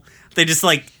real? They just,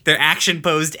 like, they're action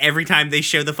posed every time they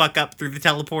show the fuck up through the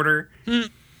teleporter.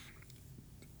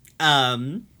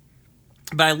 But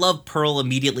I love Pearl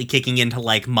immediately kicking into,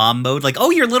 like, mom mode. Like, oh,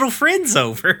 your little friend's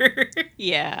over.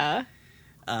 Yeah.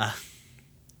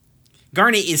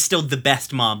 Garnet is still the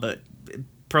best mom, but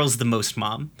Pearl's the most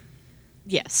mom.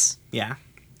 Yes. Yeah.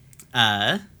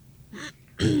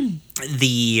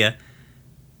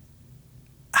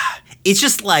 It's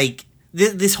just, like,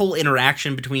 this whole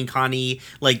interaction between Connie,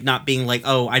 like, not being like,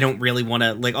 oh, I don't really want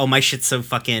to, like, oh, my shit's so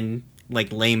fucking,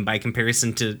 like, lame by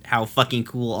comparison to how fucking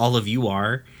cool all of you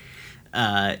are,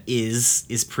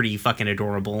 is pretty fucking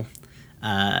adorable.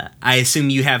 I assume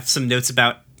you have some notes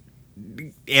about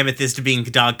Amethyst being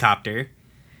Dogcopter.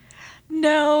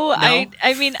 No, I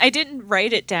mean, I didn't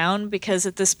write it down because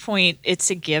at this point it's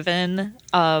a given.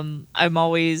 I'm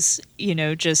always, you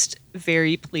know, just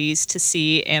very pleased to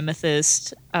see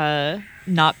Amethyst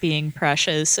not being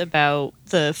precious about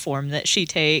the form that she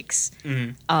takes.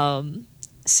 Mm-hmm.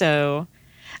 So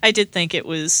I did think it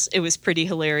was pretty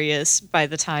hilarious by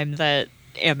the time that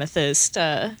Amethyst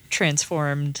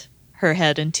transformed her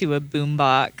head into a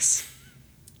boombox.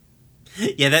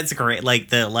 Yeah, that's great.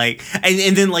 Like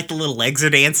and then like the little legs are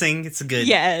dancing. It's a good,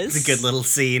 Yes. it's a good little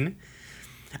scene.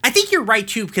 I think you're right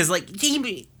too, because like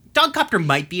Dogcopter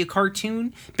might be a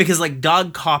cartoon because like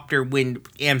Dogcopter, when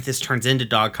Amethyst turns into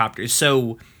Dogcopter, is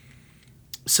so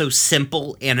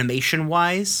simple animation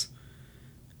wise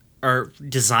or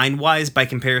design wise by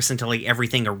comparison to like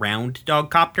everything around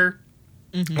Dogcopter.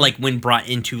 Mm-hmm. Like when brought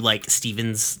into like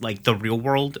Steven's, like the real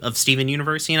world of Steven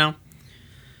Universe, you know?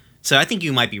 So I think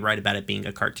you might be right about it being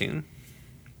a cartoon.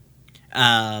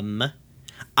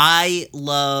 I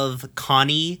love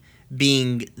Connie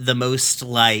being the most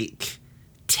like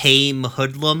tame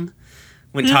hoodlum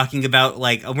when talking about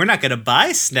like, oh, we're not gonna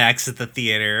buy snacks at the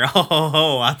theater.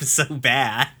 Oh, I'm so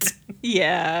bad.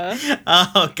 Yeah.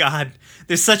 Oh god,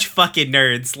 they're such fucking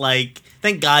nerds. Like,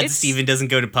 thank God Steven doesn't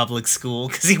go to public school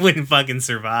because he wouldn't fucking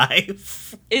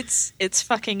survive. It's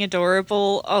fucking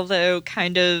adorable, although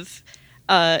kind of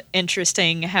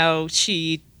interesting how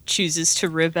she chooses to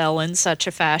rebel in such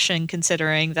a fashion,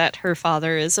 considering that her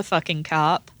father is a fucking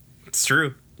cop. It's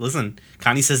true. Listen,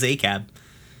 Connie says ACAB.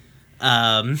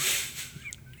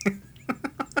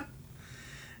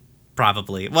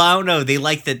 Probably. Well, I don't know. They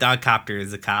like that Dogcopter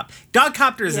is a cop.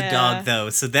 Dogcopter is a dog, though,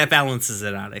 so that balances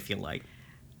it out, I feel like.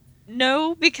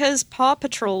 No, because Paw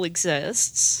Patrol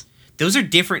exists. Those are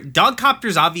different.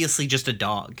 Dogcopter's obviously just a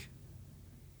dog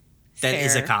that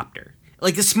is a copter.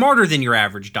 Like, it's smarter than your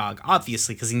average dog,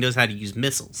 obviously, because he knows how to use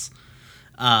missiles.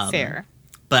 Fair.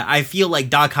 But I feel like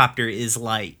Dogcopter is,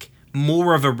 like,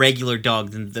 more of a regular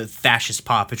dog than the fascist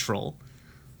Paw Patrol.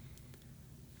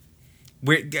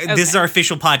 This is our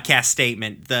official podcast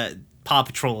statement. The Paw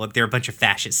Patrol, they're a bunch of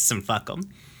fascists and fuck them.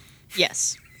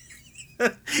 Yes.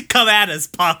 Come at us,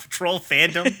 Paw Patrol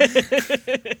fandom.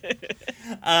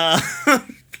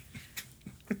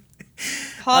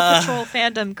 Paw Patrol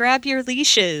fandom, grab your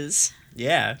leashes.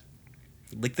 Yeah.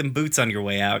 Lick them boots on your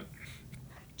way out.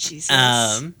 Jesus.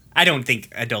 I don't think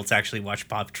adults actually watch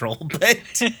Paw Patrol, but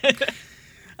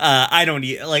I don't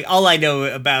like, all I know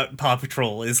about Paw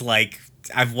Patrol is like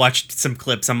I've watched some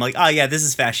clips. I'm like, oh yeah, this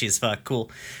is fashy as fuck.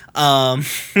 Cool.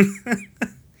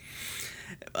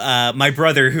 My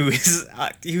brother, who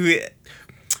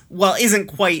isn't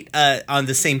quite on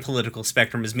the same political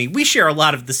spectrum as me, we share a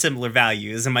lot of the similar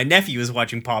values. And my nephew is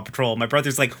watching Paw Patrol. My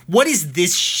brother's like, "What is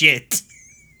this shit?"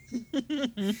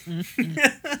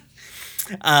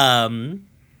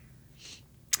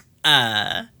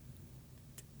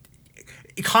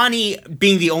 Connie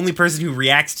being the only person who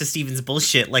reacts to Steven's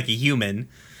bullshit like a human.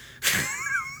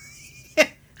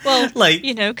 Well, like,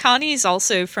 you know, Connie's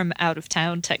also from out of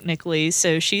town, technically,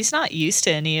 so she's not used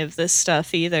to any of this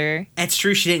stuff either. That's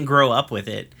true, she didn't grow up with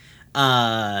it.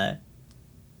 But,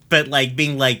 like,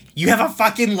 being like, you have a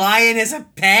fucking lion as a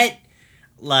pet?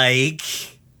 Like...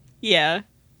 Yeah.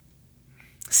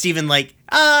 Steven, like,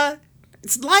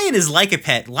 lion is like a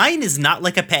pet. Lion is not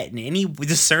like a pet in any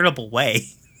discernible way.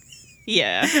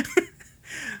 Yeah.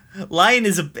 Lion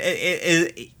is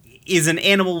an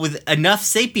animal with enough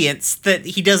sapience that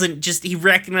he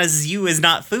recognizes you as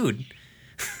not food.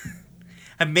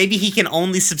 Maybe he can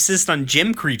only subsist on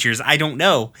gym creatures. I don't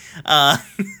know.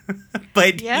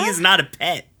 But he is not a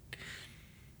pet.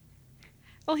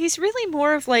 Well, he's really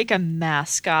more of like a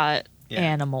mascot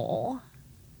animal.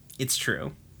 It's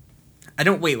true. I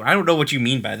don't know what you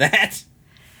mean by that.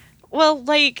 Well,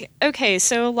 like, okay,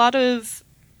 so a lot of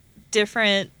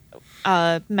different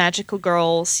magical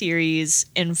girl series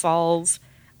involve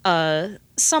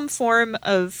some form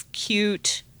of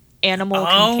cute animal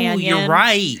companion. You're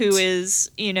right. Who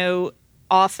is, you know,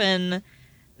 often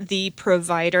the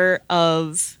provider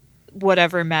of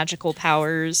whatever magical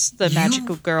powers the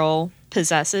magical girl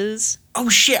possesses. Oh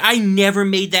shit, I never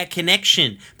made that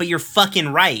connection, but you're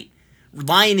fucking right.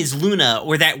 Lion is Luna,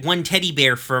 or that one teddy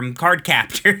bear from Card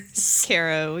Captors.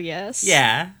 Caro, yes.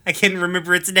 Yeah, I can't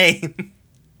remember its name.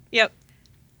 Yep.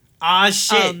 Aw,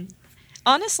 shit.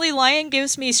 Honestly, Lion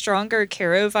gives me stronger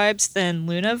Caro vibes than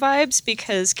Luna vibes,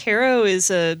 because Caro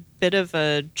is a bit of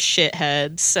a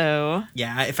shithead, so...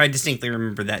 Yeah, if I distinctly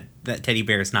remember that teddy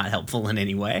bear is not helpful in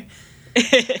any way.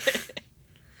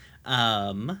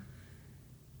 Damn.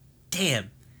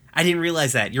 I didn't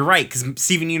realize that. You're right, because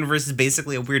Steven Universe is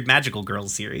basically a weird magical girl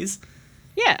series.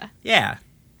 Yeah. Yeah.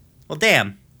 Well,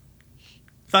 damn.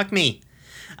 Fuck me.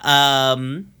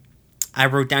 I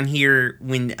wrote down here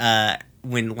when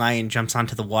Lion jumps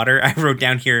onto the water, I wrote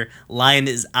down here, Lion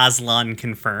is Aslan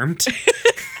confirmed.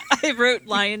 I wrote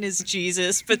Lion is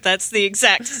Jesus, but that's the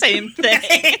exact same thing.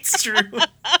 It's true.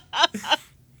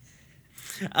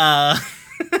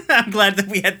 I'm glad that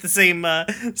we had the same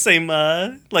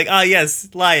like, yes,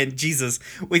 lion, Jesus,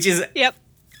 which is Yep.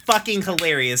 fucking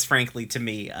hilarious, frankly, to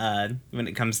me, when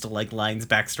it comes to like Lion's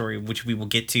backstory, which we will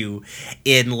get to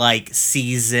in like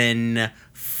season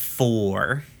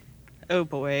 4. Oh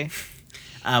boy.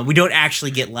 We don't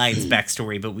actually get Lion's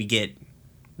backstory, but we get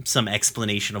some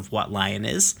explanation of what Lion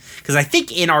is. Because I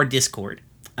think in our Discord,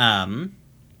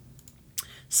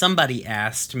 somebody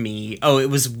asked me, it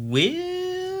was Will?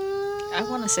 I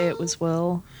want to say it was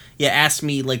Will. Yeah, asked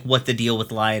me like what the deal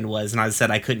with Lion was, and I said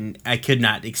I could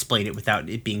not explain it without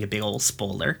it being a big old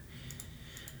spoiler.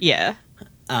 Yeah.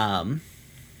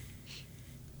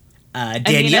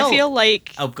 Danielle, I feel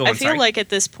like sorry. like at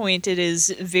this point it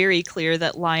is very clear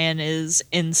that Lion is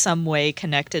in some way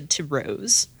connected to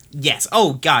Rose. Yes.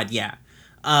 Oh God, yeah.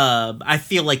 I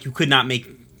feel like you could not make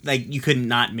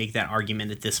that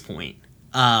argument at this point.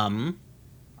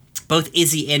 Both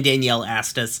Izzy and Danielle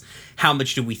asked us how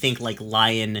much do we think like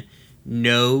Lion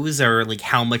knows, or like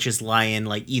how much is Lion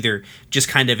like either just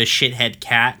kind of a shithead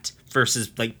cat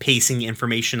versus like pacing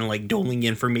information and like doling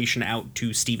information out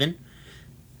to Steven.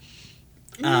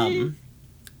 I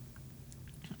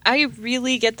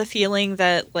really get the feeling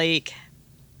that like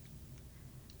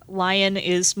Lion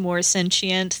is more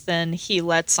sentient than he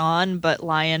lets on, but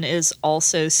Lion is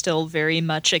also still very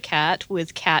much a cat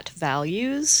with cat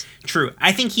values. True.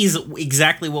 I think he's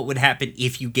exactly what would happen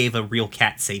if you gave a real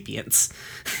cat sapience.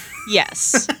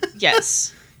 Yes.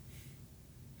 Yes.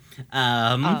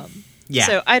 Yeah.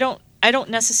 So I don't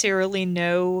necessarily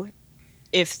know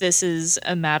if this is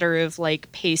a matter of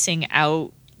like pacing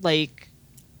out like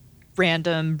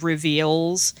random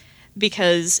reveals,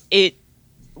 because it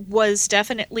was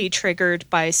definitely triggered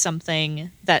by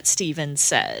something that Steven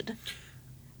said.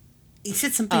 He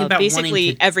said something about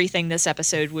basically everything this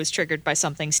episode was triggered by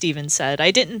something Steven said.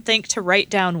 I didn't think to write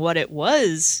down what it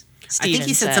was. Steven I think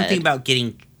he said something about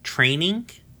getting training.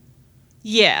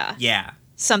 Yeah. Yeah.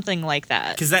 Something like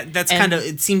that. Because that's kind of,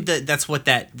 it seemed that that's what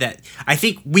that I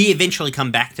think we eventually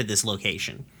come back to this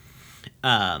location.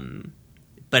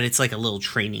 But it's like a little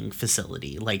training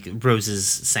facility, like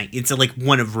Rose's it's like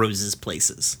one of Rose's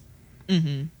places.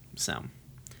 Mm-hmm. So,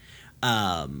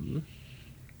 I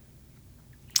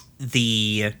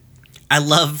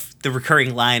love the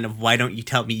recurring line of "Why don't you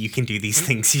tell me you can do these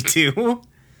things you do?"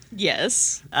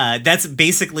 Yes. That's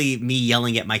basically me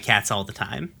yelling at my cats all the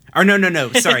time. Or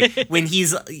no, sorry.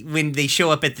 when they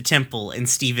show up at the temple and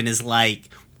Steven is like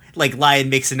Lion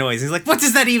makes a noise. He's like, "What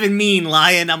does that even mean,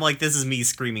 Lion?" I'm like, this is me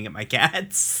screaming at my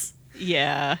cats.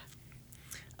 Yeah.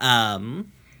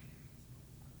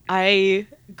 I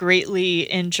greatly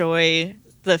enjoy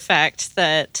the fact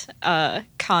that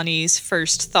Connie's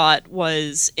first thought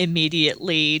was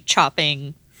immediately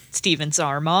chopping Steven's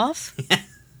arm off.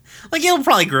 Like, it'll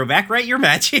probably grow back, right? You're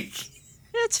magic.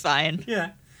 It's fine.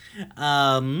 Yeah.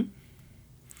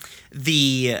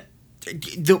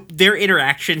 Their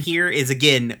interaction here is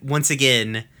once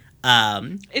again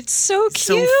it's so cute.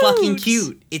 So fucking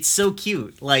cute. It's so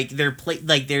cute. Like they're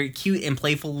cute and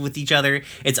playful with each other.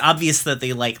 It's obvious that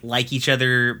they like each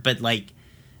other, but like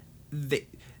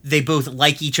they both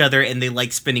like each other and they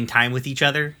like spending time with each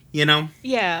other, you know?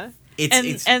 Yeah.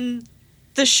 And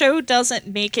the show doesn't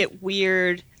make it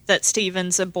weird that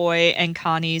Steven's a boy and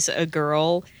Connie's a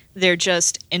girl. They're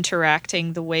just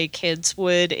interacting the way kids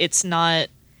would. It's not,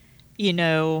 you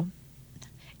know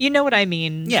what I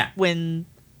mean? Yeah. When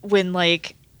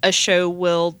like a show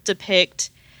will depict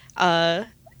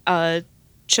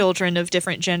children of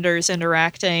different genders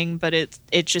interacting, but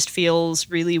it just feels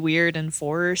really weird and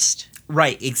forced.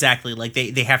 Right, exactly. Like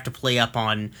they have to play up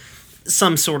on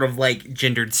some sort of like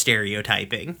gendered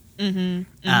stereotyping.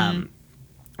 Mm-hmm. Mm-hmm.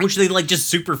 Which they like just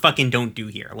super fucking don't do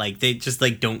here. Like they just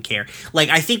like don't care. Like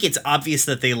I think it's obvious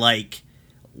that they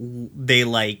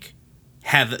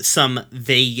have some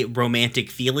vague romantic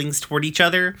feelings toward each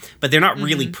other, but they're not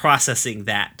really processing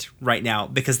that right now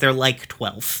because they're like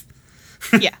 12.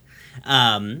 Yeah.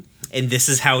 And this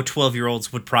is how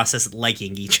 12-year-olds would process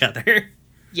liking each other.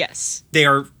 Yes. They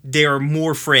are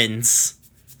more friends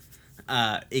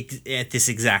at this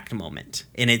exact moment.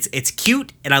 And it's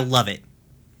cute and I love it.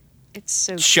 It's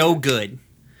so good.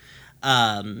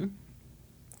 When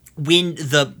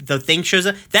the thing shows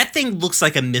up, that thing looks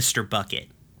like a Mr. Bucket.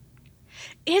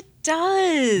 It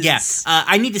does. Yeah.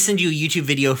 I need to send you a YouTube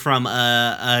video from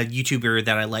a YouTuber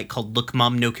that I like called Look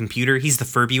Mom No Computer. He's the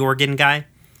Furby organ guy.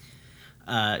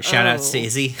 Shout out to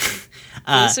Izzy.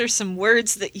 Those are some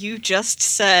words that you just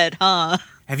said, huh?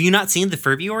 Have you not seen the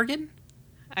Furby organ?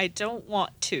 I don't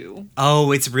want to.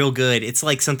 Oh, it's real good. It's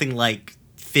like something like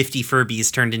 50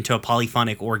 Furbies turned into a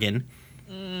polyphonic organ.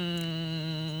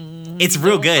 It's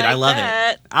real good. I love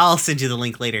that. it. I'll send you the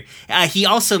link later. He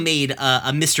also made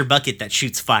a Mr. Bucket that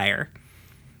shoots fire.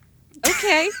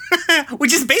 Okay.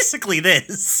 Which is basically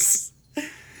this.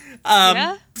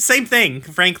 Yeah. Same thing,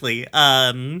 frankly.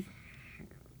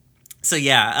 So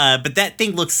yeah, but that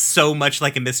thing looks so much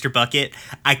like a Mr. Bucket.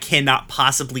 I cannot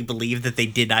possibly believe that they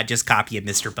did not just copy a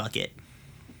Mr. Bucket.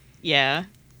 Yeah.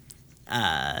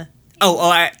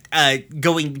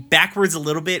 Going backwards a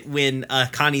little bit when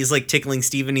Connie's like tickling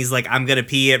Steven, he's like, I'm gonna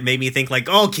pee. It made me think like,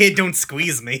 oh, kid, don't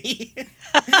squeeze me.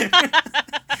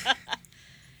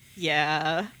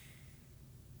 Yeah.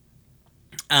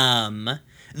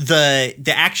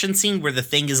 The action scene where the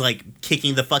thing is like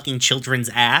kicking the fucking children's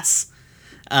ass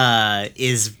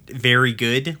is very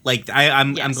good. Like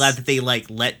I'm glad that they like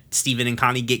let Steven and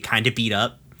Connie get kind of beat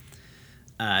up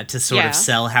to sort of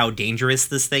sell how dangerous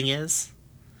this thing is.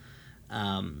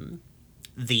 And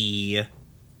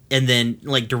then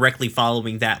like directly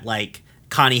following that, like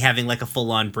Connie having like a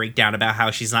full on breakdown about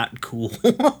how she's not cool.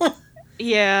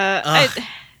 Yeah.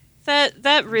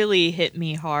 That really hit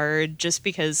me hard just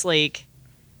because like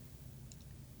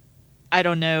I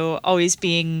don't know, always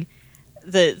being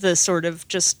the sort of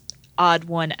just odd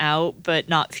one out, but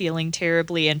not feeling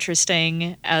terribly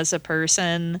interesting as a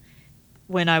person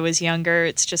when I was younger.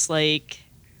 It's just like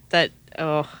that.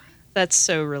 Oh, that's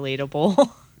so relatable.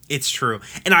 It's true.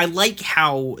 And I like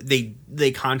how they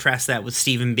contrast that with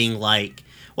Steven being like,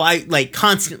 well, I like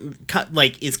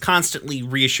is constantly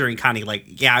reassuring Connie, like,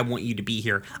 yeah, I want you to be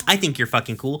here. I think you're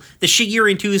fucking cool. The shit you're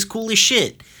into is cool as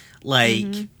shit. Like,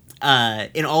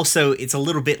 and also it's a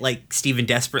little bit like Steven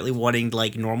desperately wanting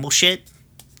like normal shit.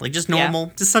 Like just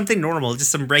normal, just something normal,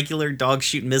 just some regular dog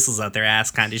shooting missiles out their ass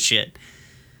kind of shit.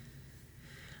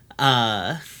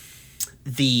 How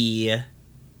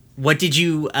did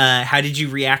you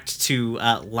react to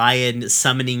Lion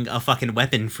summoning a fucking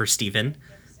weapon for Steven?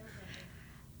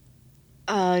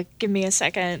 Give me a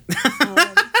second.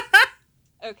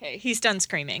 Okay, he's done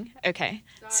screaming. Okay,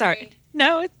 sorry.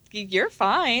 No, you're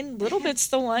fine. Littlebit's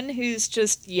the one who's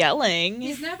just yelling.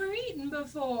 He's never eaten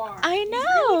before. I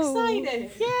know. He's really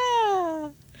excited.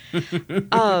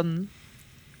 Yeah.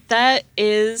 That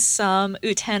is some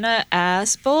Utena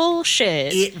ass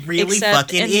bullshit. It really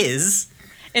fucking is.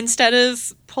 Instead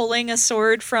of pulling a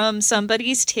sword from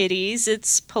somebody's titties,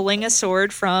 it's pulling a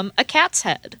sword from a cat's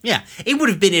head. Yeah, it would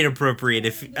have been inappropriate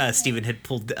if Steven had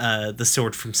pulled the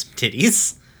sword from some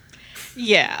titties.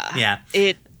 Yeah. Yeah.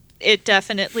 It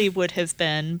definitely would have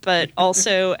been, but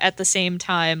also at the same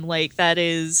time, like that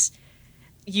is,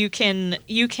 you can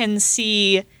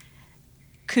see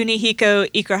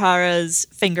Kunihiko Ikuhara's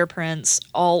fingerprints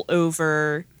all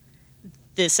over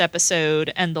this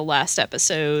episode and the last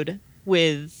episode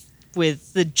with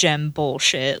the gem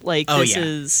bullshit. Like this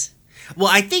is. Well,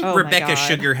 I think Rebecca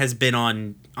Sugar has been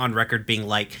on record being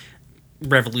like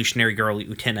Revolutionary Girl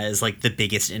Utena is like the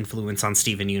biggest influence on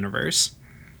Steven Universe.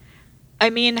 I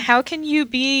mean, how can you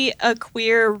be a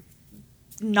queer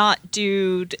not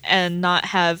dude and not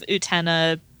have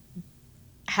Utena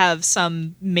have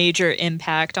some major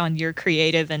impact on your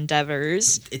creative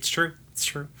endeavors? It's true. It's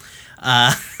true.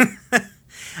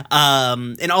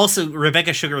 And also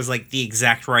Rebecca Sugar was like the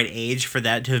exact right age for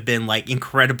that to have been like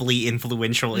incredibly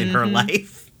influential in her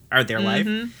life or their life.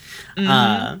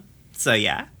 So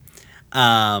yeah.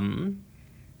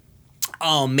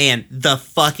 Oh man, the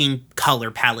fucking color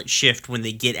palette shift when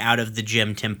they get out of the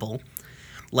gem temple,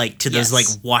 like to those like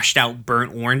washed out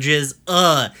burnt oranges.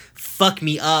 Fuck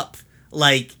me up.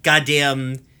 Like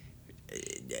goddamn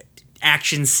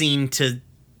action scene to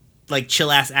like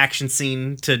chill ass action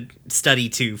scene to study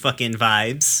to fucking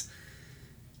vibes.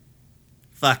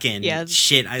 Fucking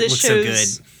shit, it looks so good.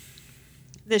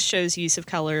 This show's use of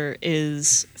color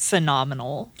is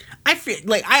phenomenal. I feel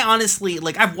like I honestly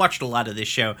like I've watched a lot of this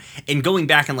show and going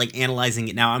back and like analyzing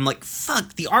it now, I'm like,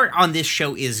 fuck, the art on this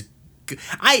show is good.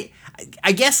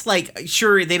 I guess like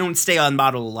sure they don't stay on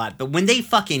model a lot, but when they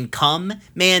fucking come,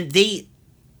 man, they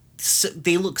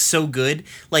look so good.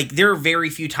 Like there are very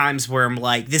few times where I'm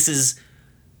like, this is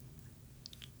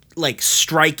like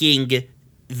striking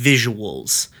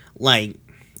visuals, like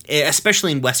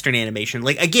especially in Western animation.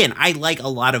 Like again, I like a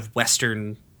lot of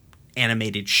Western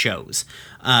animated shows,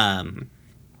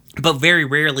 but very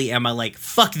rarely am I like,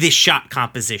 fuck this shot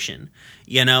composition,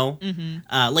 you know?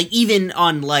 Like even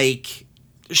on like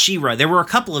She-Ra, there were a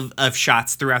couple of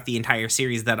shots throughout the entire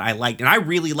series that I liked, and I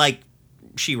really like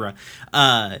She-Ra,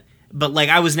 but like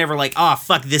I was never like, oh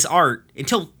fuck this art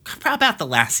until about the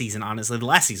last season. Honestly, the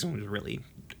last season was really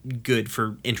good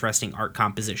for interesting art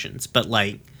compositions, but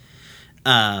like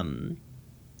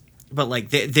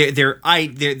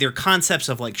their concepts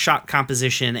of like shot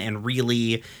composition and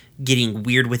really getting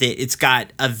weird with it. It's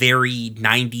got a very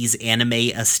 90s anime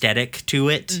aesthetic to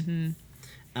it.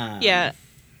 Mm-hmm. Yeah.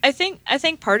 I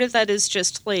think part of that is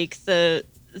just like the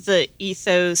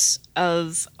ethos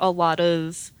of a lot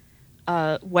of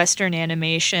Western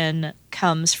animation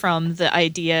comes from the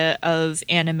idea of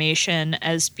animation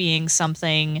as being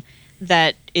something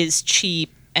that is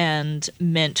cheap and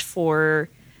meant for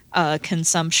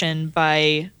consumption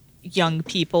by young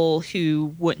people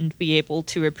who wouldn't be able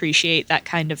to appreciate that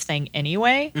kind of thing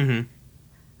anyway. Mm-hmm.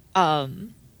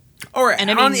 And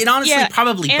I mean, honestly, yeah,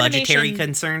 probably budgetary animation-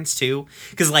 concerns too.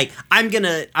 Because like,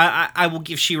 I will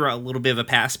give She-Ra a little bit of a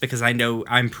pass because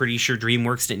I'm pretty sure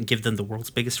DreamWorks didn't give them the world's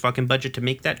biggest fucking budget to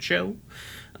make that show.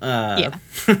 Yeah.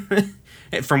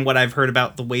 From what I've heard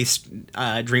about the way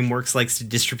DreamWorks likes to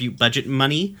distribute budget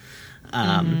money.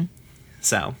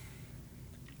 So.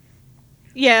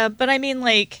 Yeah, but I mean,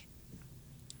 like,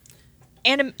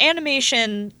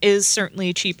 animation is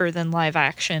certainly cheaper than live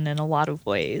action in a lot of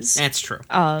ways. That's true.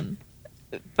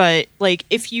 But like,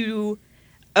 if you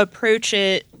approach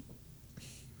it,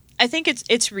 I think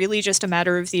it's really just a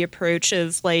matter of the approach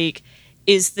of like,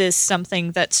 is this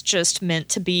something that's just meant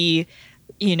to be,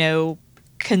 you know,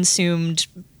 consumed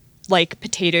like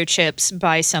potato chips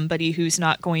by somebody who's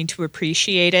not going to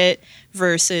appreciate it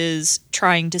versus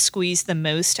trying to squeeze the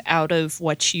most out of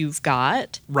what you've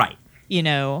got, Right. you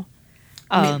know?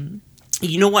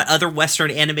 You know what other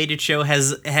Western animated show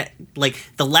like,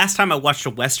 the last time I watched a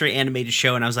Western animated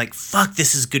show and I was like, fuck,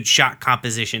 this is good shot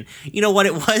composition. You know what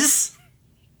it was?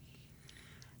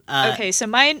 Okay, so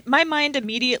my mind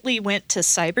immediately went to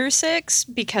Cyber Six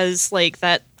because like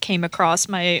that came across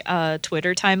my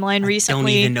Twitter timeline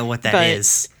recently. Don't even know what that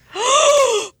is.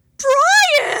 Brian!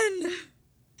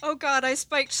 Oh god, I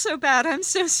spiked so bad. I'm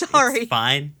so sorry. It's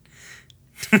fine.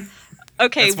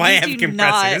 Okay, That's why I have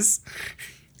compressors.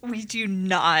 We do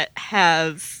not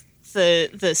have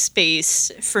the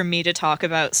space for me to talk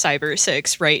about Cyber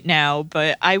Six right now,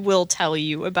 but I will tell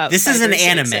you about This Cyber is an 6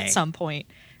 anime. at some point.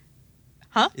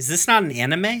 Is this not an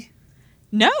anime?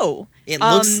 No. It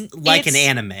looks like an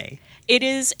anime. It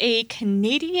is a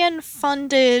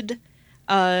Canadian-funded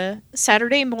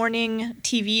Saturday morning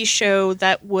TV show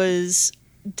that was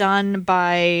done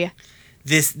by...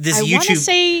 This I wanna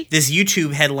say- this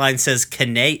YouTube headline says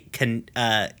Canadabe.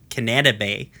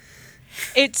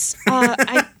 It's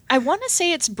I want to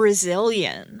say it's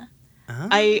Brazilian.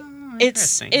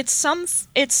 It's some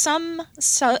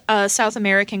South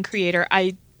American creator.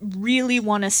 I really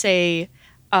want to say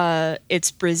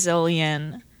it's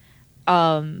Brazilian.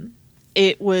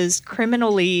 It was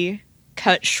criminally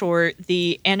cut short.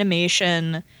 The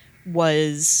animation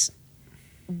was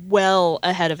well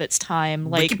ahead of its time.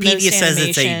 Like Wikipedia most says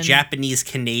it's a animation-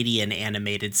 Japanese-Canadian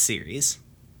animated series.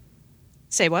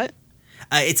 Say what?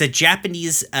 It's a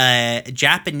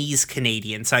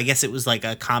Japanese-Canadian, so I guess it was like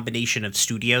a combination of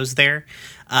studios there,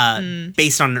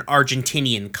 based on an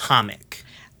Argentinian comic.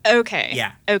 Okay.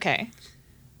 Yeah. Okay.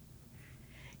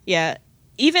 Yeah.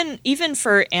 Even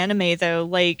for anime though,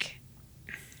 like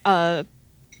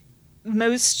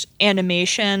most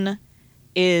animation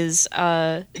is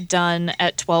done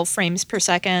at 12 frames per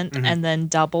second and then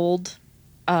doubled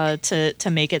to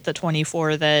make it the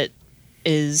 24 that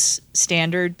is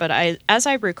standard, but as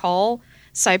I recall,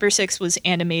 Cyber 6 was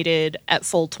animated at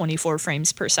full 24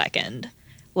 frames per second.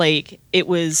 Like, it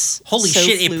was Holy so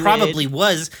shit, fluid. it probably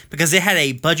was, because it had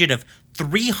a budget of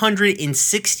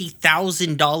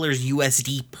 $360,000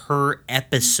 USD per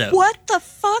episode. What the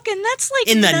fuck? And that's like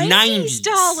In the 90s 90s.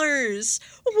 dollars.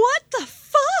 What the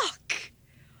fuck?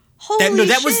 Holy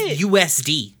That shit. was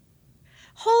USD.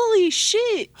 Holy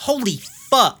shit. Holy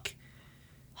fuck.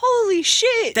 Holy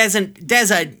shit. That's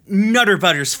a Nutter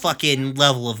Butters fucking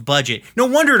level of budget. No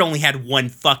wonder it only had one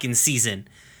fucking season.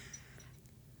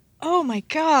 Oh my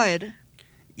god.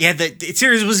 Yeah, the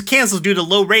series was canceled due to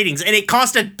low ratings, and it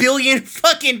cost $1 billion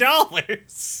fucking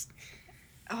dollars.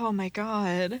 Oh my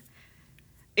god.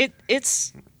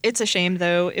 It's a shame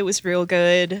though. It was real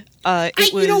good.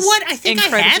 It was you know what? I think I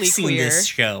have incredibly seen queer. this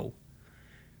show.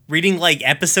 Reading like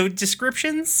episode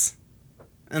descriptions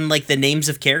and like the names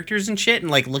of characters and shit, and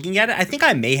like looking at it, I think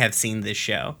I may have seen this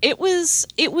show. It was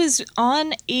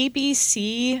on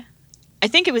ABC. I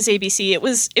think it was ABC.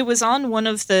 It was on one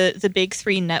of the big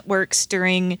three networks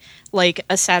during like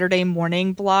a Saturday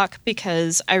morning block,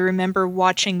 because I remember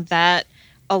watching that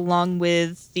along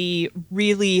with the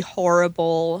really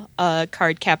horrible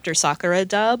Cardcaptor Sakura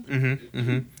dub.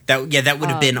 That would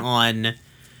have been on.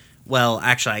 Well,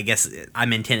 actually, I guess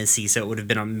I'm in Tennessee, so it would have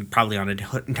been probably on an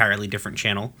entirely different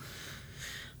channel.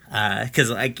 Because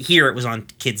like here, it was on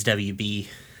Kids WB.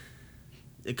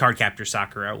 Cardcaptor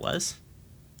Sakura was.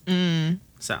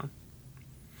 So,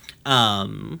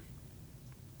 well,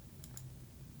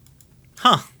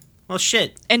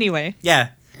 shit. Anyway. Yeah.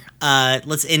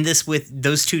 Let's end this with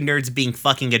those two nerds being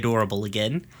fucking adorable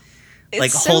again. It's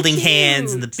like, so holding cute.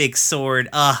 hands and the big sword.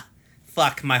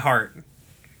 Fuck my heart.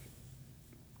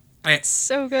 It's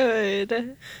so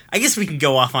good. I guess we can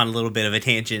go off on a little bit of a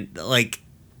tangent. Like,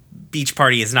 Beach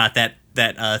Party is not that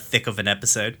thick of an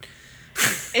episode.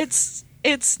 It's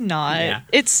not. Yeah.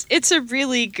 It's a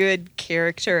really good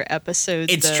character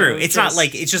episode. It's true. It's not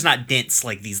like, it's just not dense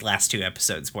like these last two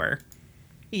episodes were.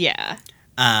 Yeah.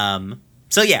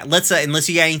 So yeah, let's unless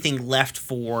you got anything left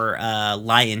for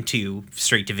Lion 2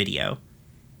 straight to video.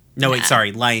 No, wait,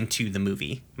 sorry, Lion 2 the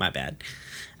movie. My bad.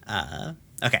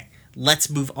 Okay. Let's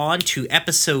move on to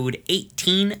episode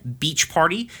 18, Beach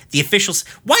Party.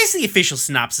 Why is the official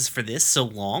synopsis for this so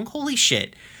long? Holy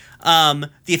shit. The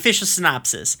official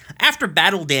synopsis. After a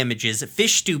battle damages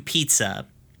Fish Stew Pizza,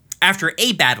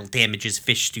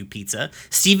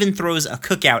 Steven throws a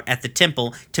cookout at the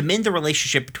temple to mend the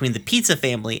relationship between the pizza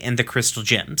family and the Crystal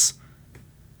Gems.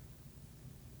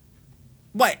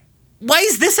 What? Why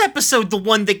is this episode the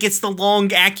one that gets the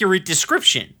long, accurate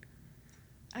description?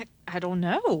 I don't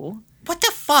know. What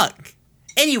the fuck?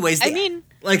 Anyways,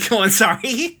 go on,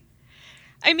 sorry.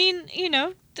 I mean,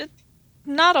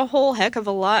 not a whole heck of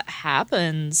a lot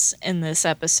happens in this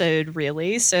episode,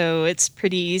 really. So it's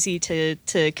pretty easy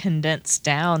to condense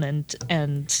down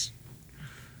and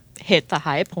hit the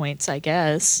high points, I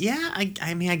guess. Yeah,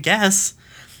 I mean, I guess.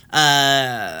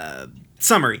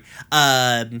 Summary.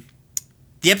 The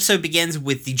episode begins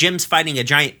with the Gems fighting a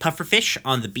giant pufferfish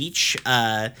on the beach.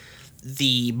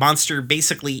 The monster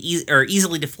basically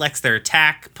easily deflects their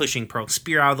attack, pushing Pearl's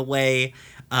spear out of the way,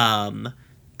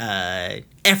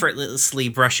 effortlessly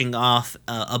brushing off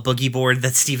a boogie board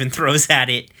that Steven throws at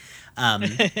it.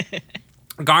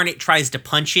 Garnet tries to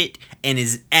punch it and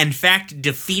is, in fact,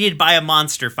 defeated by a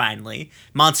monster finally.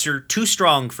 Monster too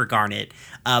strong for Garnet.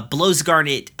 Blows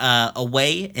Garnet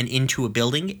away and into a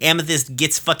building. Amethyst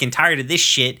gets fucking tired of this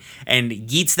shit and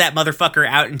yeets that motherfucker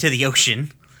out into the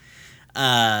ocean.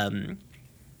 And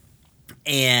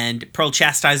Pearl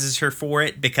chastises her for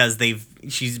it because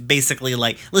she's basically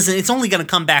like, listen, it's only going to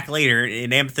come back later.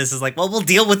 And Amethyst is like, well, we'll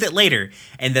deal with it later.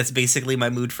 And that's basically my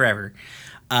mood forever.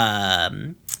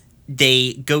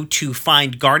 They go to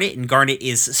find Garnet, and Garnet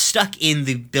is stuck in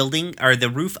the building or the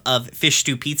roof of Fish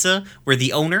Stew Pizza, where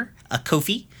the owner,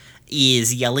 Kofi,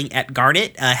 is yelling at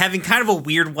Garnet, having kind of a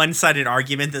weird one-sided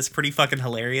argument that's pretty fucking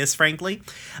hilarious, frankly.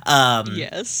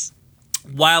 Yes.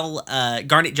 While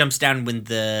Garnet jumps down when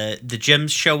the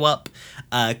Gems show up,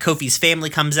 Kofi's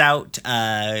family comes out,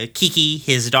 Kiki,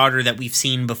 his daughter that we've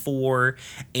seen before,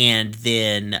 and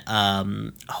then,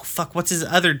 what's his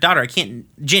other daughter?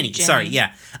 Jenny. Sorry,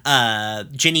 yeah.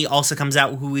 Jenny also comes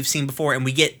out, who we've seen before, and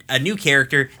we get a new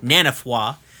character, Nana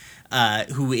Fwa,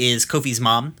 who is Kofi's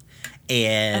mom.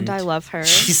 And I love her.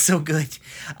 She's so good.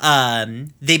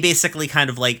 They basically kind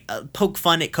of like poke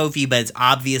fun at Kofi, but it's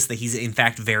obvious that he's in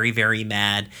fact very, very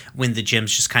mad when the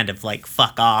Gems just kind of like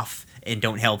fuck off and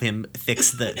don't help him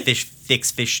fix the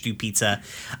Fish Stew Pizza.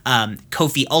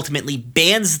 Kofi ultimately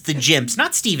bans the Gems,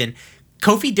 not Steven.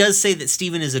 Kofi does say that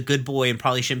Steven is a good boy and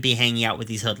probably shouldn't be hanging out with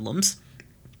these hoodlums.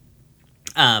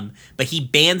 But he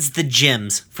bans the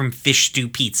Gems from Fish Stew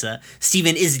Pizza.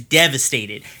 Steven is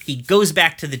devastated. He goes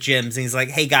back to the Gems and he's like,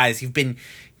 hey guys,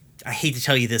 I hate to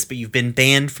tell you this, but you've been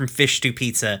banned from Fish Stew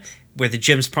Pizza, where the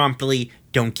Gems promptly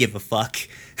don't give a fuck.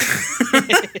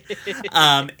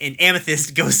 And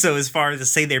Amethyst goes so as far as to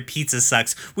say their pizza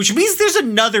sucks, which means there's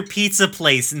another pizza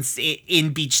place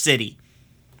in Beach City.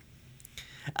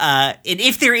 And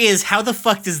if there is, how the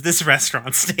fuck does this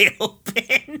restaurant stay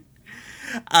open?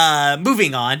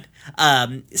 Moving on.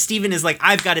 Steven is like,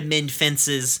 I've got to mend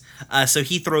fences. So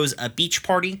he throws a beach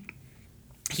party.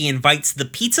 He invites the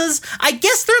Pizzas. I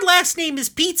guess their last name is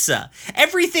Pizza.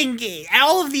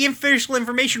 All of the official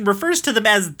information refers to them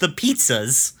as the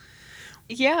Pizzas.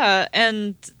 Yeah,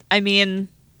 and I mean,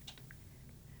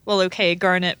 well, okay,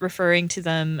 Garnet referring to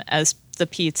them as the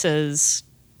Pizzas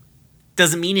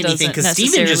doesn't mean anything because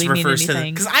Steven just refers to them.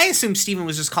 anything. Because I assume Steven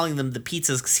was just calling them the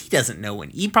Pizzas because he doesn't know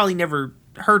he probably never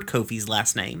heard Kofi's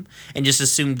last name and just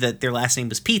assumed that their last name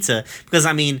was Pizza. Because,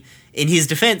 I mean, in his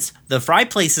defense, the Fry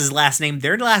Place's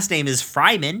their last name is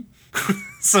Fryman.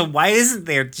 So why isn't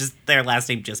their last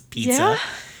name just Pizza? Yeah.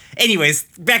 Anyways,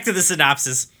 back to the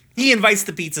synopsis. He invites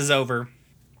the Pizzas over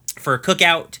for a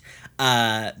cookout.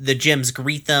 The Gems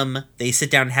greet them. They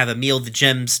sit down and have a meal. The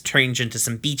Gems change into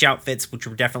some beach outfits, which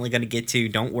we're definitely going to get to.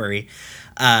 Don't worry.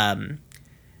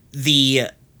 The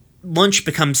Lunch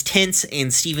becomes tense,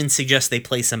 and Steven suggests they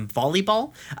play some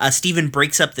volleyball. Steven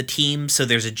breaks up the team, so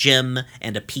there's a gym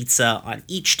and a pizza on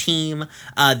each team.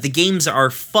 The games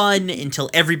are fun until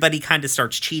everybody kind of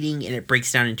starts cheating, and it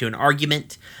breaks down into an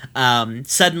argument.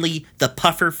 Suddenly, the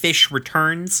puffer fish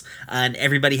returns, and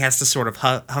everybody has to sort of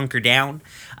hunker down.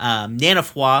 Nana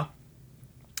Foi,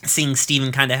 seeing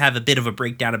Steven kind of have a bit of a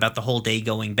breakdown about the whole day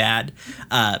going bad,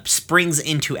 springs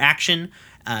into action,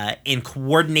 and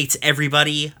coordinates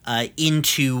everybody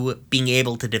into being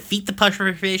able to defeat the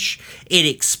pufferfish. It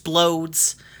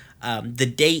explodes. The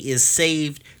day is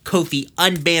saved. Kofi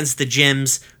unbans the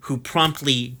gyms, who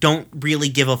promptly don't really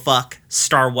give a fuck.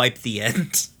 Star wipe the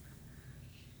end.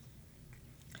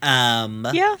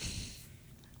 Yeah.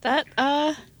 That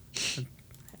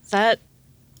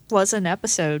was an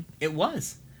episode. It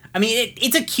was. I mean,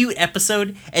 it's a cute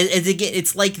episode.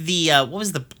 It's like the what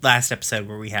was the last episode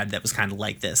where we had that was kind of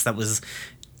like this? That was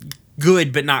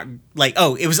good, but not like,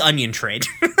 oh, it was Onion Trade.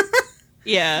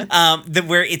 Yeah.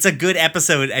 Where it's a good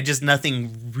episode and just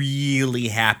nothing really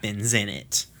happens in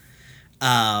it.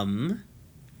 My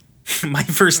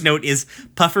first note is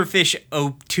Pufferfish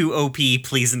 2 OP,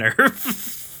 please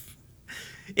nerf.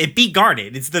 It beat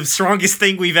Garnet. It's the strongest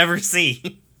thing we've ever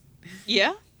seen.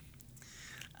 Yeah.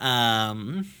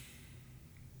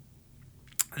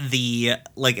 The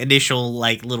initial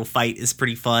little fight is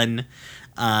pretty fun.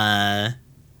 I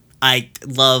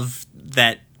love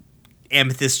that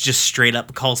Amethyst just straight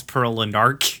up calls Pearl a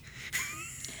narc.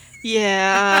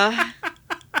 Yeah.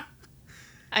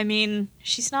 I mean,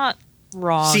 she's not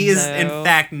wrong. She is, though. in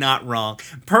fact, not wrong.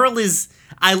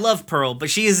 I love Pearl, but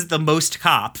she is the most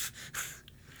cop.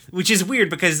 Which is weird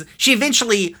because she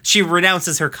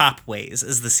renounces her cop ways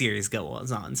as the series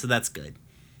goes on, so that's good.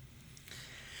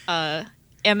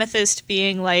 Amethyst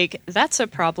being like, that's a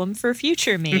problem for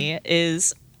future me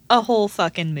is a whole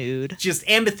fucking mood. Just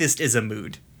Amethyst is a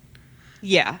mood.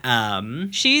 Yeah.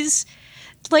 She's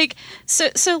like, so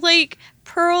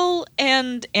Pearl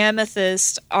and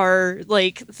Amethyst are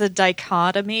like the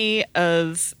dichotomy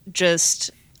of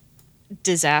just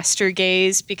disaster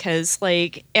gays, because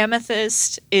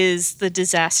Amethyst is the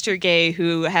disaster gay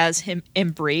who has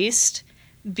embraced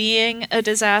being a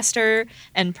disaster,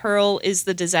 and Pearl is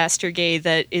the disaster gay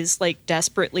that is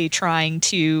desperately trying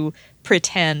to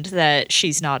pretend that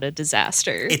she's not a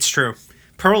disaster. It's true.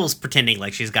 Pearl's pretending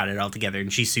like she's got it all together,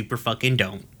 and she super fucking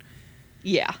don't.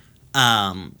 Yeah.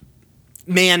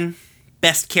 Man,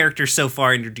 best character so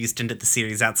far introduced into the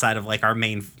series outside of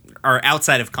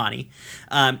outside of Connie.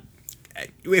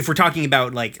 If we're talking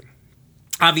about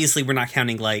obviously we're not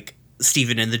counting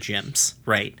Steven and the gyms,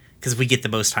 right? Because we get the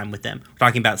most time with them. We're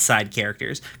talking about side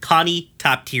characters. Connie,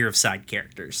 top tier of side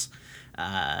characters.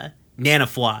 Nana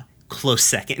Foi, close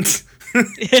second.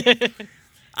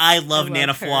 I love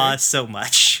Nana Foi so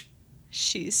much.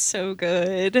 She's so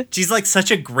good. She's such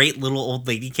a great little old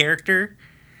lady character.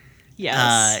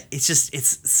 Yes.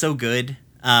 It's so good.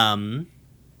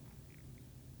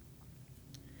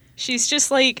 She's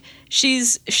just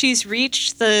she's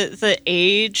reached the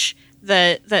age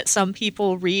that some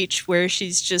people reach where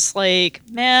she's just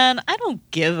man, I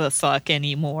don't give a fuck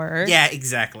anymore. Yeah,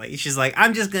 exactly. She's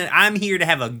I'm here to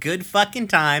have a good fucking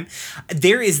time.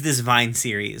 There is this Vine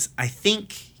series, I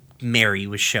think Mary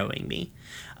was showing me,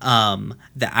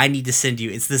 that I need to send you.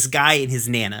 It's this guy and his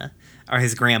nana, or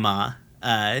his grandma.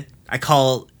 I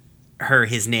call her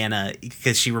his nana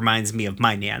because she reminds me of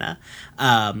my nana.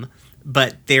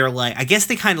 But they're I guess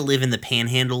they kind of live in the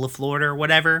panhandle of Florida or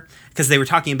whatever, because they were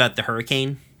talking about the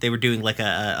hurricane. They were doing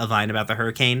a Vine about the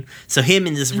hurricane. So him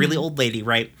and this really old lady,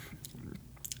 right?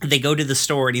 They go to the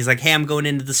store and he's like, hey, I'm going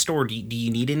into the store. Do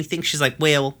you need anything? She's like,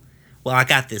 well, I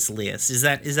got this list. Is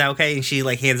that okay? And she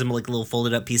hands him a little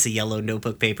folded up piece of yellow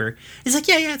notebook paper. He's like,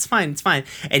 yeah, it's fine.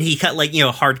 And he cut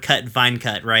hard cut, Vine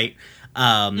cut, right?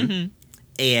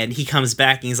 And he comes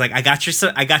back and he's like, I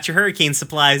got your hurricane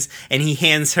supplies. And he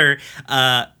hands her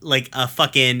a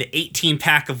fucking 18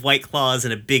 pack of White Claws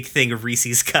and a big thing of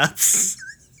Reese's Cups.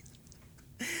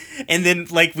 And then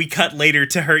we cut later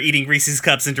to her eating Reese's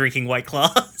Cups and drinking White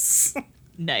Claws.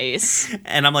 Nice.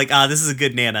 And I'm like, this is a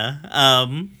good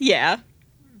Nana. Yeah.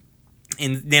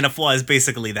 And Nana Foi is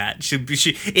basically that. She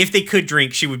if they could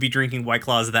drink, she would be drinking White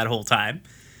Claws that whole time.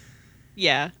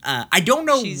 Yeah. I don't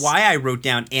know why I wrote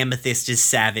down Amethyst is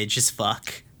savage as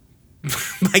fuck.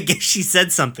 I guess she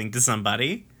said something to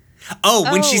somebody.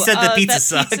 When she said the pizza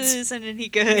sucked. Pizza isn't any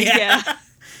good. Yeah.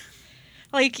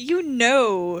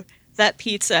 That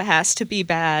pizza has to be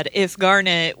bad if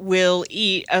Garnet will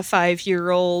eat a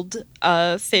 5-year-old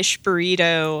fish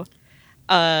burrito,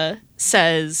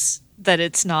 says that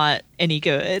it's not any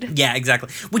good. Yeah, exactly.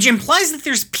 Which implies that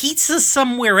there's pizza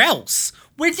somewhere else.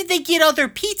 Where did they get other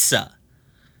pizza?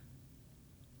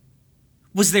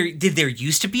 Did there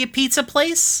used to be a pizza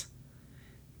place?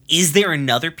 Is there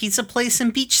another pizza place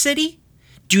in Beach City?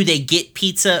 Do they get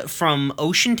pizza from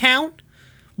Ocean Town?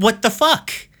 What the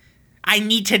fuck? I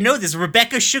need to know this.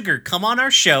 Rebecca Sugar, come on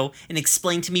our show and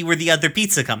explain to me where the other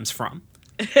pizza comes from.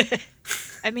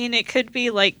 I mean, it could be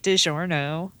like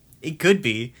DiGiorno. It could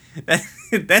be.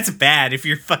 That's bad if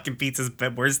your fucking pizza's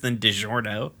worse than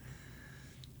DiGiorno.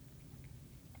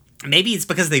 Maybe it's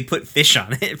because they put fish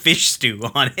on it, fish stew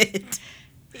on it.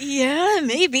 Yeah,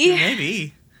 maybe.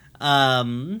 Maybe.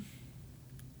 I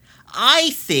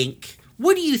think.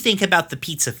 What do you think about the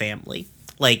pizza family?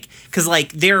 Like, because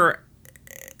they're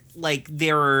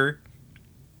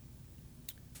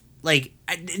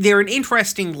an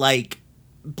interesting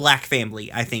black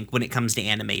family. I think when it comes to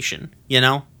animation, you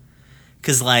know.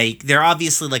 Because, they're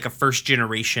obviously, a first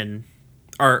generation...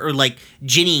 Or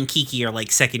Ginny and Kiki are,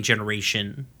 second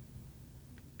generation...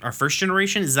 Or first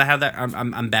generation? Is that how that...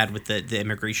 I'm bad with the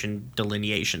immigration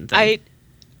delineation thing.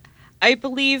 I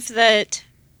believe that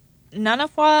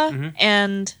Nanawa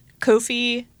and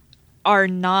Kofi are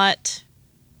not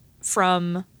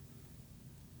from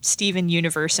Steven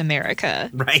Universe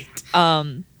America. Right.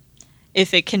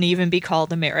 If it can even be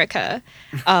called America.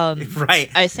 Right.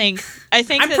 I think I'm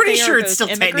that pretty they sure are it's still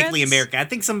both technically immigrants.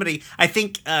 America. I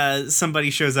think somebody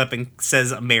shows up and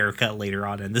says America later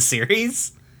on in the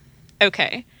series.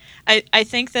 Okay. I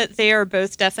think that they are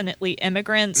both definitely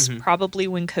immigrants, probably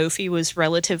when Kofi was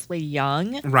relatively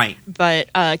young. Right. But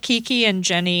Kiki and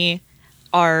Jenny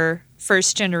are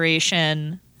first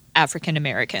generation African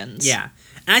Americans. Yeah.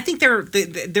 And I think they're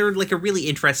a really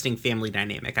interesting family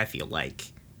dynamic, I feel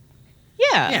like.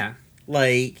 Yeah.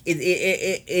 Yeah.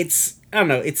 It's I don't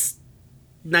know, it's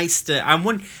nice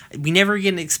to we never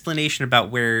get an explanation about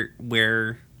where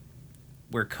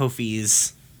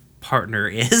Kofi's partner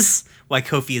is, why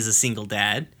Kofi is a single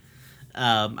dad.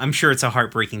 I'm sure it's a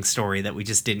heartbreaking story that we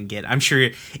just didn't get. I'm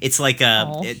sure it's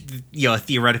a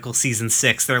theoretical season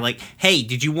 6. They're like, hey,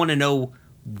 did you want to know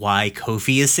why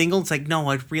Kofi is single? It's like, no,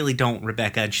 I really don't,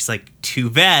 Rebecca. And she's like, too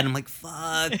bad. I'm like,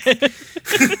 fuck.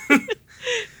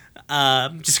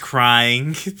 Just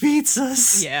crying.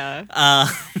 Pizzas. Yeah.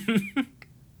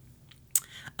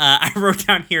 I wrote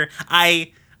down here,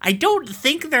 I don't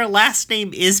think their last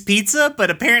name is Pizza,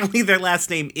 but apparently their last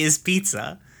name is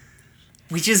Pizza,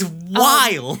 which is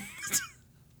wild.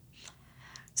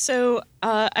 So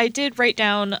I did write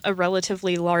down a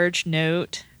relatively large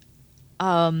note.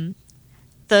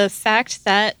 The fact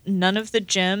that none of the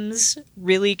gems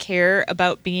really care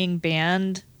about being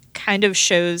banned kind of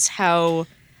shows how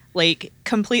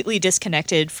completely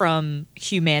disconnected from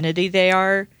humanity they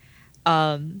are.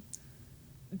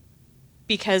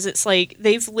 Because it's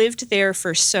they've lived there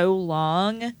for so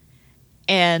long,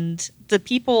 and the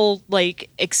people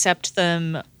accept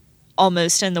them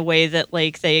almost in the way that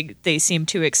they seem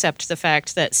to accept the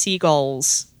fact that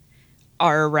seagulls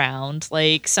are around.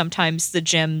 Sometimes the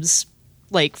gems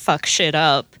fuck shit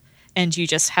up and you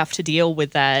just have to deal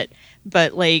with that,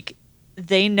 but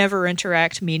they never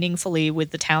interact meaningfully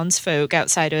with the townsfolk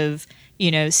outside of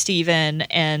Steven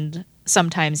and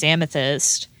sometimes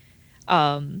Amethyst.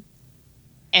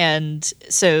 And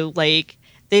so, they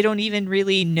don't even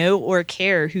really know or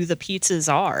care who the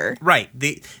pizzas are. Right.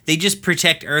 They just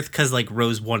protect Earth because,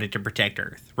 Rose wanted to protect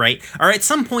Earth, right? Or at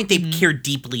some point they care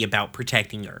deeply about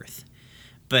protecting Earth.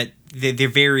 But they're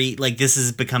very, this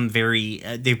has become very,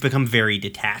 they've become very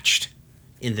detached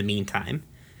in the meantime.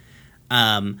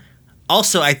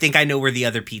 Also, I think I know where the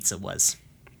other pizza was.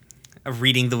 Of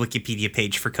reading the Wikipedia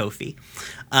page for Kofi.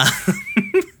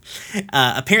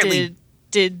 Apparently...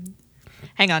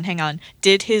 Hang on.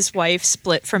 Did his wife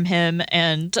split from him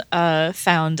and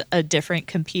found a different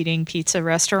competing pizza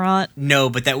restaurant? No,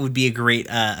 but that would be a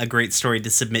great story to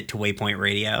submit to Waypoint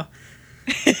Radio.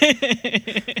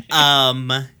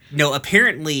 No,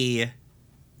 apparently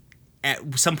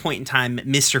at some point in time,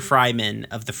 Mr. Fryman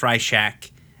of the Fry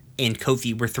Shack and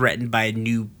Kofi were threatened by a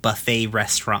new buffet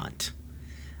restaurant.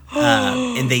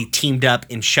 And they teamed up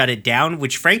and shut it down,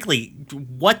 which frankly,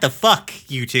 what the fuck,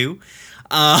 you two?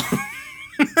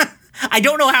 I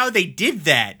don't know how they did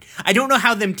that. I don't know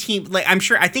how them team.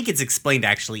 I think it's explained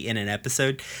actually in an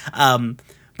episode.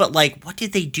 But what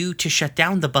did they do to shut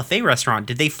down the buffet restaurant?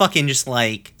 Did they fucking just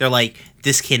they're like,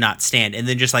 this cannot stand, and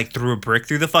then just threw a brick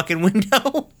through the fucking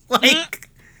window?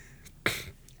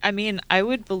 I mean, I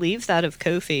would believe that of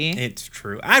Kofi. It's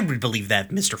true. I would believe that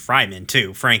of Mr. Fryman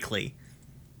too, frankly.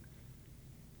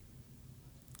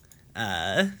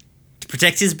 To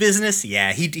protect his business,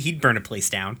 yeah, he'd burn a place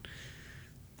down.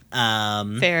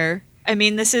 Fair. I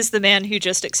mean, this is the man who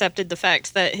just accepted the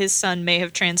fact that his son may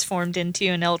have transformed into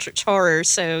an eldritch horror,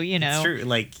 so, you know. It's true.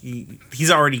 Like, he's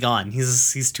already gone.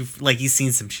 He's too, like, he's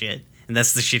seen some shit, and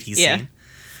that's the shit he's seen.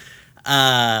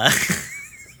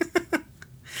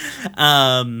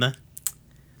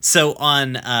 So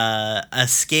on a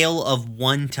scale of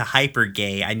 1 to hyper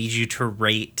gay, I need you to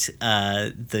rate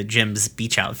the Jim's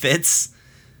beach outfits.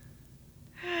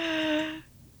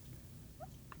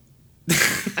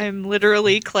 I'm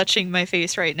literally clutching my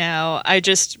face right now. I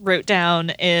just wrote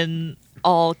down in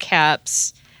all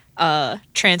caps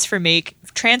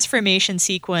transformation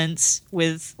sequence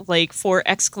with like 4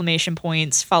 exclamation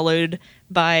points followed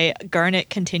by Garnet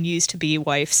continues to be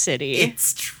wife city.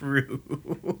 It's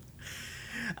true.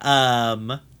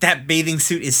 That bathing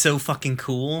suit is so fucking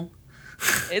cool.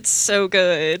 It's so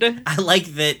good. I like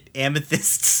that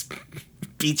Amethyst's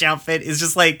beach outfit is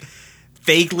just like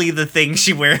vaguely the thing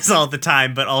she wears all the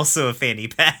time, but also a fanny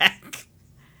pack.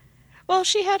 Well,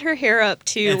 she had her hair up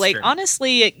too. That's like, true.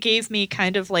 honestly, it gave me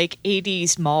kind of like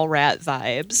 80s mall rat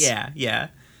vibes. Yeah.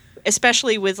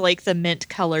 Especially with like the mint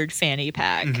colored fanny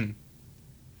pack.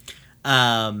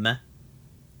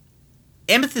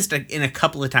 Amethyst, in a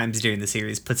couple of times during the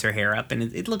series, puts her hair up, and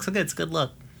it looks good. It's a good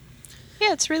look.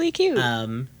 Yeah, it's really cute.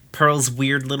 Pearl's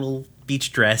weird little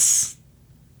beach dress.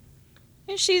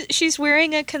 And she's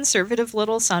wearing a conservative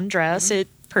little sundress. It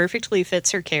perfectly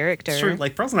fits her character. Sure,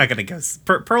 like, Pearl's not gonna go...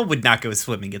 Pearl would not go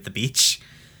swimming at the beach.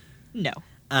 No.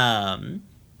 But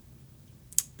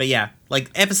yeah,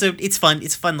 like, episode, it's fun.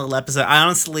 It's a fun little episode. I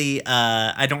honestly,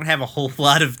 I don't have a whole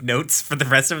lot of notes for the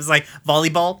rest of it. It's like,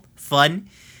 volleyball, fun.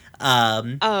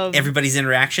 Everybody's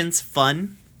interactions,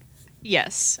 fun.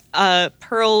 Yes.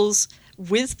 Pearl's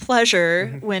with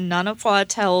pleasure when Nanapua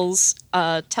tells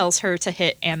her to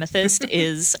hit Amethyst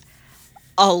is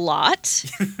a lot.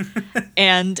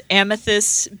 And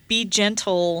Amethyst be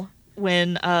gentle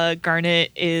when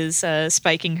Garnet is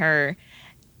spiking her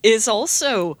is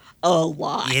also a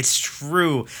lot. It's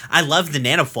true. I love the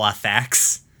Nanofwa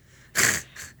facts.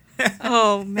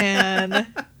 Oh,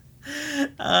 man.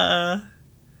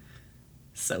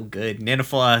 So good.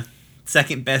 Nanofwa,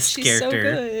 second best She's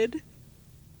character. so good.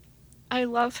 I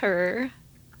love her.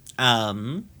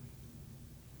 The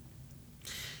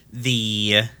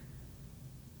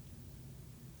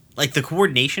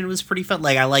coordination was pretty fun.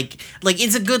 Like, I like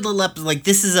it's a good little episode. Like,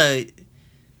 this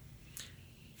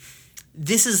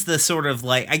is the sort of,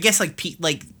 like, I guess, like,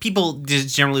 people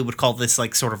just generally would call this,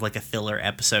 like, sort of like a filler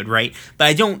episode, right?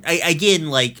 But again,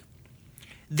 like,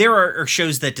 there are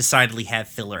shows that decidedly have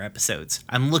filler episodes.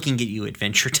 I'm looking at you,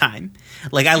 Adventure Time.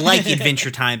 Like, I like Adventure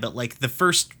Time, but, like, the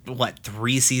first,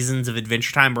 3 seasons of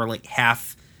Adventure Time are, like,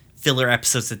 half filler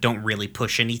episodes that don't really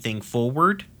push anything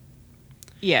forward.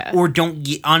 Yeah. Or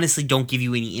honestly don't give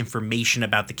you any information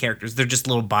about the characters. They're just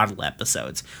little bottle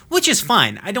episodes, which is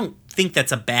fine. I don't think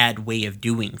that's a bad way of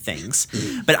doing things.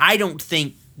 But I don't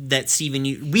think that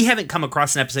we haven't come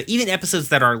across an episode, even episodes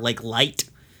that are, like, light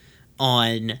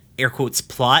on air quotes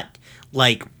plot,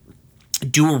 like,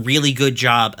 do a really good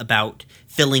job about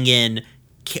filling in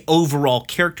overall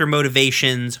character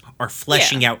motivations, or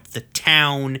fleshing out the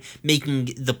town, making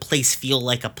the place feel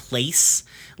like a place.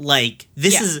 Like,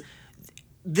 this is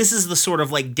the sort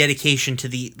of, like, dedication to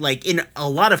the, like, in a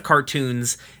lot of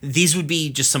cartoons, these would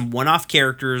be just some one-off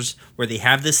characters where they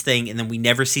have this thing and then we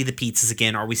never see the pizzas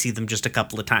again, or we see them just a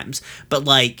couple of times. But,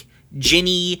 like,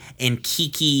 Ginny and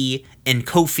Kiki and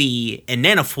Kofi and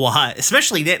Nanafwa,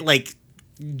 especially that, like,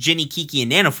 Ginny, Kiki,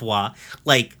 and Nanafwa,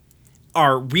 like,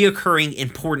 are reoccurring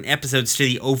important episodes to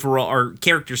the overall, or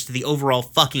characters to the overall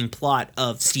fucking plot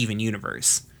of Steven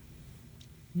Universe.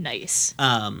 Nice.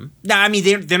 Now, I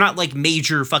mean, they're not, like,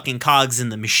 major fucking cogs in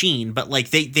the machine, but, like,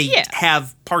 they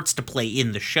have parts to play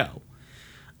in the show.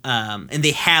 And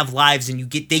they have lives, and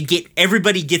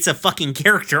everybody gets a fucking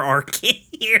character arc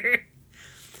here.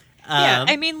 Yeah,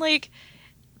 I mean, like,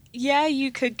 yeah,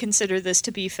 you could consider this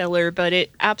to be filler, but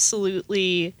it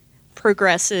absolutely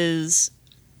progresses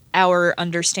our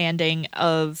understanding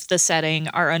of the setting,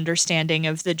 our understanding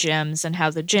of the gems and how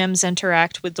the gems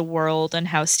interact with the world and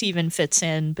how Steven fits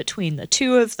in between the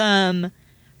two of them.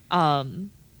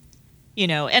 You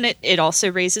know, and it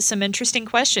also raises some interesting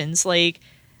questions. Like,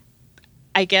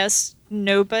 I guess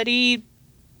nobody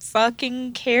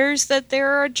fucking cares that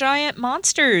there are giant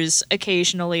monsters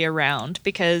occasionally around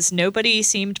because nobody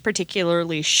seemed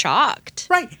particularly shocked,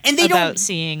 right? And they about don't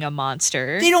seeing a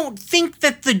monster. They don't think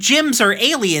that the gems are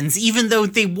aliens, even though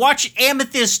they watch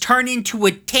Amethyst turn into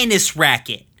a tennis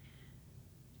racket.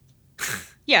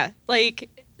 Yeah,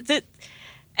 like that.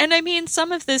 And I mean,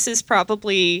 some of this is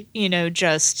probably,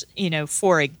 just,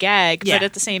 for a gag, but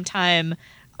at the same time,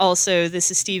 also this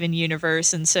is Steven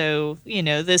Universe, and so,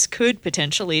 this could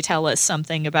potentially tell us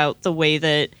something about the way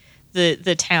that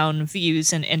the town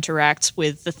views and interacts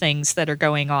with the things that are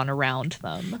going on around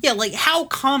them. Yeah, like, how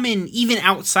common, even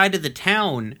outside of the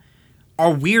town,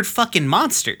 are weird fucking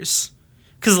monsters?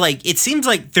 Because, like, it seems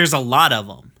like there's a lot of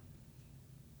them.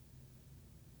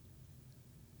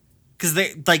 Because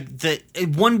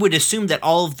one would assume that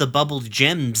all of the bubbled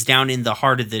gems down in the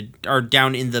heart of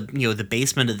down in the, the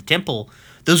basement of the temple,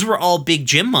 those were all big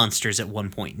gem monsters at one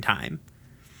point in time.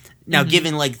 Now,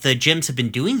 given, like, the gems have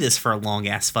been doing this for a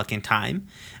long-ass fucking time,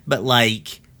 but,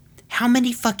 like, how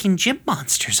many fucking gem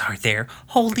monsters are there?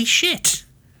 Holy shit.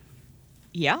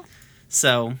 Yeah.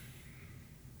 So,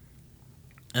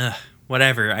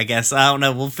 whatever, I guess. I don't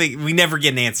know. We never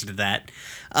get an answer to that.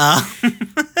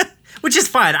 Which is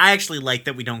fine. I actually like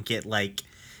that we don't get, like,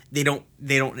 they don't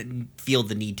feel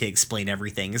the need to explain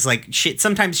everything. It's like,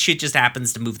 sometimes shit just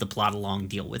happens to move the plot along,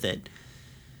 deal with it.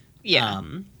 Yeah.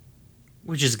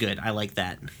 Which is good. I like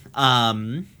that.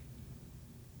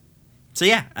 So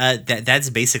yeah,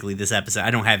 that's basically this episode. I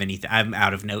don't have anything. I'm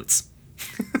out of notes.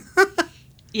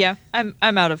 Yeah, I'm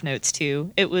out of notes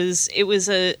too. It was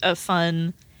a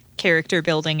fun character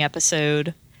building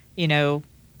episode.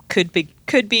 Could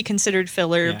be considered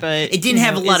filler, but it didn't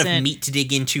have a lot of meat to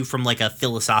dig into from, like, a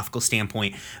philosophical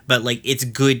standpoint. But, like, it's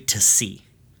good to see.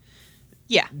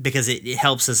 Yeah, because it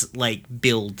helps us, like,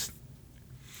 build.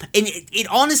 And it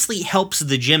honestly helps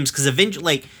the gems, because eventually,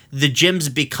 like, the gems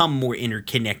become more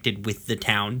interconnected with the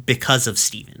town because of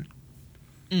Steven.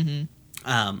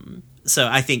 Mm-hmm. So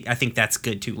I think that's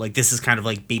good too. Like, this is kind of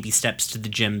like baby steps to the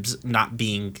gems not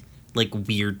being, like,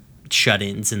 weird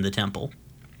shut-ins in the temple.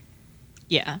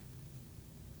 Yeah.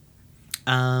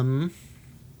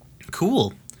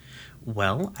 Cool.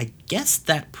 Well, I guess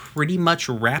that pretty much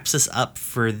wraps us up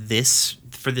for this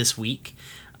week.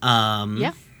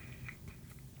 Yeah.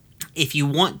 If you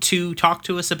want to talk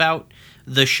to us about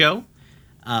the show,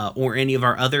 or any of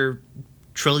our other 1.5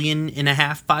 trillion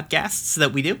podcasts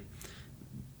that we do,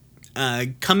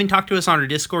 come and talk to us on our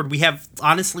Discord. We have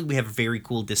a very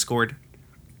cool Discord.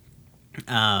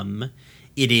 It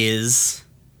is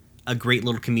a great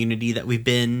little community that we've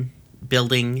been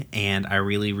building, and I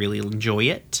really, really enjoy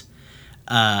it.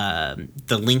 The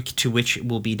link to which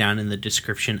will be down in the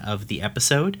description of the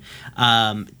episode.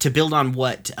 To build on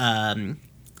what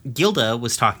Gilda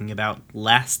was talking about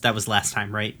that was last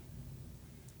time, right?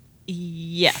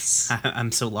 Yes.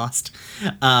 I'm so lost.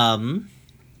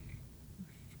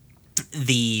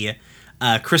 The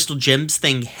Crystal Gems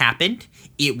thing happened.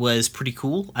 It was pretty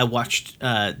cool. I watched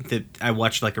like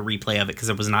a replay of it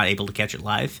because I was not able to catch it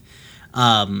live.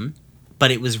 But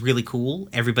it was really cool.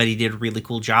 Everybody did a really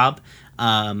cool job.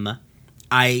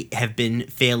 I have been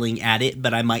failing at it,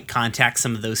 but I might contact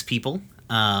some of those people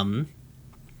and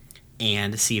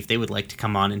see if they would like to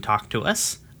come on and talk to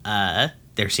us.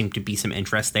 There seemed to be some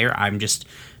interest there. I'm just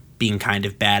being kind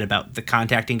of bad about the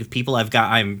contacting of people.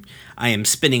 I am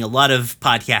spinning a lot of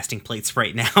podcasting plates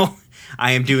right now.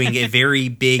 I am doing a very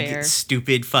big, Fair.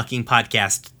 stupid fucking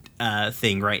podcast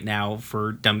thing right now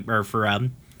for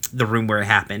the room where it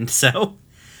happened. So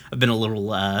I've been a little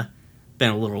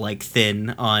like thin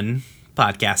on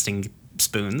podcasting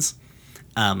spoons.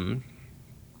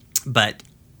 But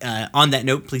on that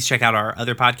note, please check out our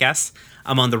other podcasts.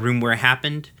 I'm on The Room Where It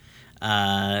Happened,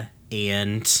 and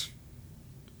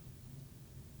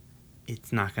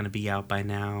it's not going to be out by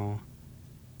now.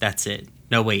 That's it.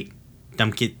 No, wait.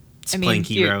 Dumb Kids Playing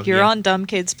Hero. You're on Dumb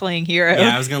Kids Playing Hero.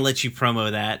 Yeah, I was going to let you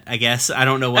promo that, I guess. I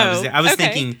don't know what I was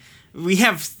thinking. We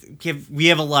have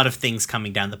a lot of things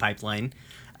coming down the pipeline.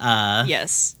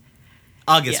 Yes.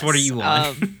 August, Yes. what are you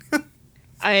on?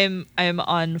 I am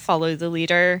on Follow the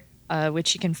Leader,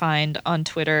 which you can find on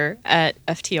Twitter at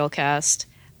FTLcast.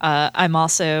 I'm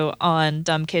also on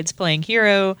Dumb Kids Playing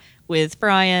Hero with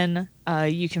Brian.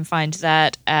 You can find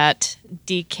that at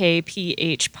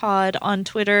DKPHpod on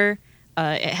Twitter.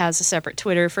 It has a separate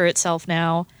Twitter for itself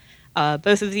now.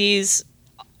 Both of these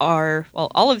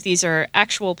all of these are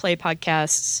actual play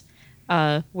podcasts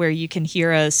where you can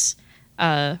hear us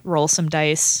roll some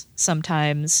dice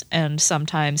sometimes, and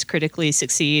sometimes critically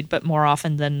succeed, but more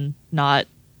often than not,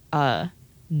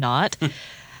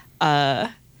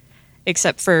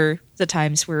 except for the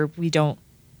times where we don't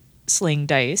sling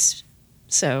dice.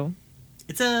 So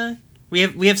we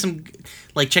have some,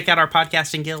 like, check out our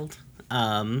podcasting guild.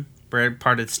 We're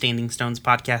part of the Standing Stones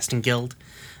podcasting guild.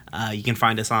 You can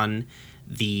find us on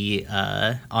the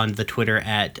Twitter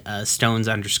at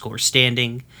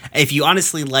Stones_standing. If you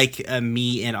honestly like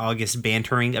me and August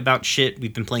bantering about shit,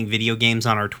 we've been playing video games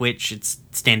on our Twitch. It's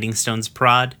Standing Stones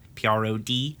Prod,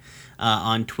 PROD.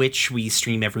 On Twitch, we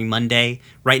stream every Monday.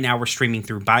 Right now, we're streaming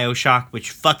through BioShock,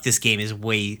 which fuck this game is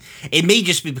way. It may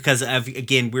just be because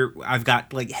I've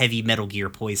got like heavy Metal Gear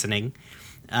poisoning,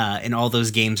 and all those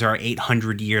games are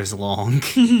 800 years long.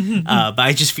 But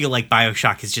I just feel like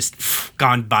BioShock has just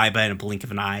gone by in a blink of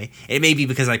an eye. It may be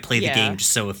because I play the game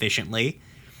just so efficiently,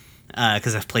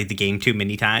 because I've played the game too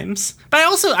many times. But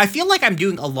I feel like I'm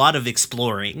doing a lot of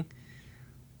exploring.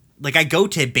 Like, I go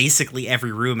to basically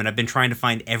every room, and I've been trying to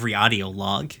find every audio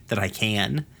log that I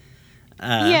can.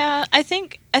 Yeah, I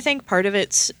think part of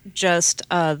it's just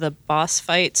the boss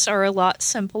fights are a lot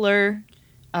simpler,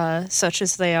 such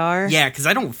as they are. Yeah, because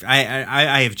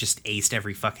I have just aced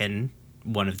every fucking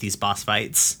one of these boss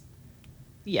fights.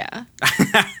 Yeah.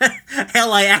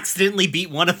 Hell, I accidentally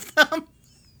beat one of them.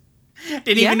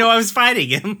 Didn't even know I was fighting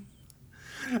him.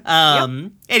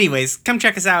 Anyways, come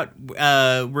check us out.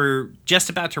 We're just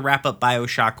about to wrap up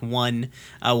BioShock 1.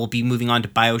 We'll be moving on to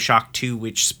BioShock 2,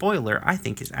 which, spoiler, I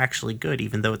think is actually good,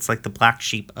 even though it's like the black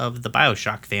sheep of the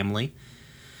BioShock family.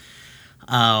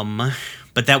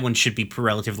 But that one should be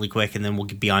relatively quick, and then we'll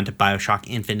be on to BioShock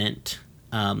Infinite.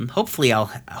 Hopefully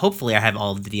I have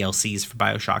all of the DLCs for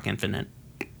BioShock Infinite.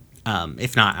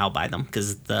 If not, I'll buy them,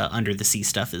 because the Under the Sea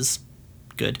stuff is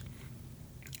good.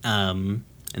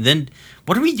 And then,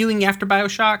 what are we doing after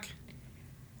BioShock?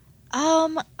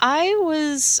 I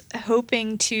was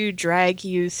hoping to drag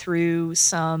you through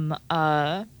some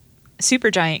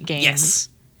Supergiant games. Yes,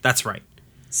 that's right.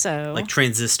 So, like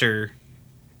Transistor.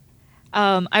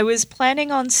 I was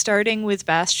planning on starting with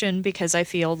Bastion because I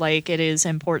feel like it is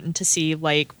important to see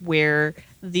like where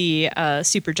the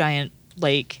Supergiant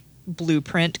like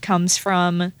blueprint comes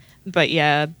from. But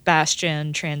yeah,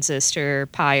 Bastion, Transistor,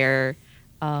 Pyre.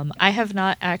 I have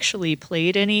not actually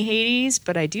played any Hades,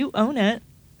 but I do own it.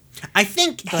 I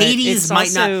think But Hades it's might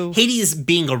also- not. Hades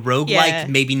being a roguelike, Yeah.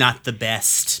 maybe not the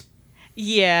best.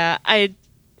 Yeah, I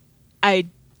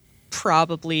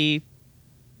probably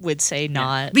would say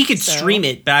not. We could so- stream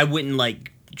it, but I wouldn't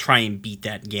like try and beat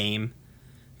that game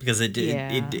because it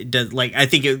does like I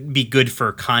think it would be good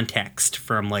for context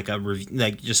from like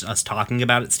like just us talking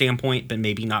about it standpoint, but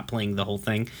maybe not playing the whole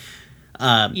thing.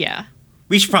 Yeah.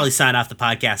 We should probably sign off the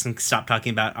podcast and stop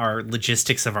talking about our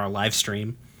logistics of our live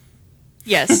stream.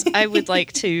 Yes, I would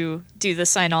like to do the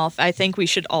sign off. I think we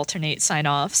should alternate sign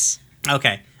offs.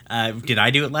 Okay. Did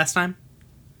I do it last time?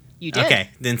 You did. Okay,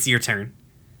 then it's your turn.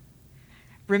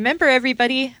 Remember,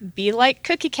 everybody, be like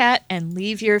Cookie Cat and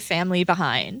leave your family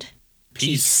behind.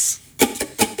 Peace.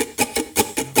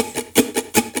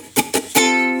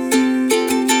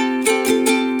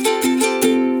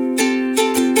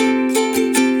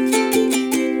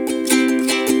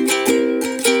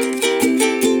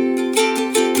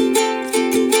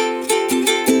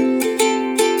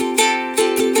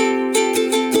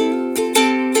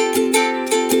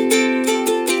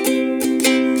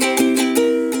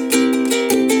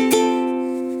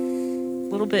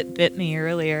 Bit me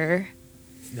earlier.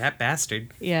 That bastard.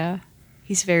 Yeah.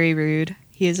 He's very rude.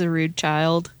 He is a rude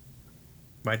child.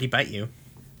 Why'd he bite you?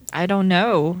 I don't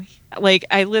know. Like,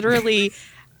 I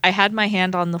had my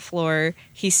hand on the floor.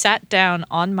 He sat down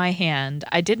on my hand.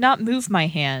 I did not move my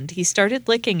hand. He started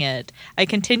licking it. I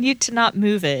continued to not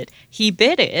move it. He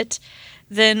bit it,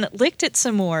 then licked it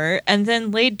some more, and then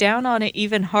laid down on it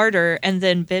even harder, and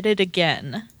then bit it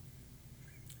again.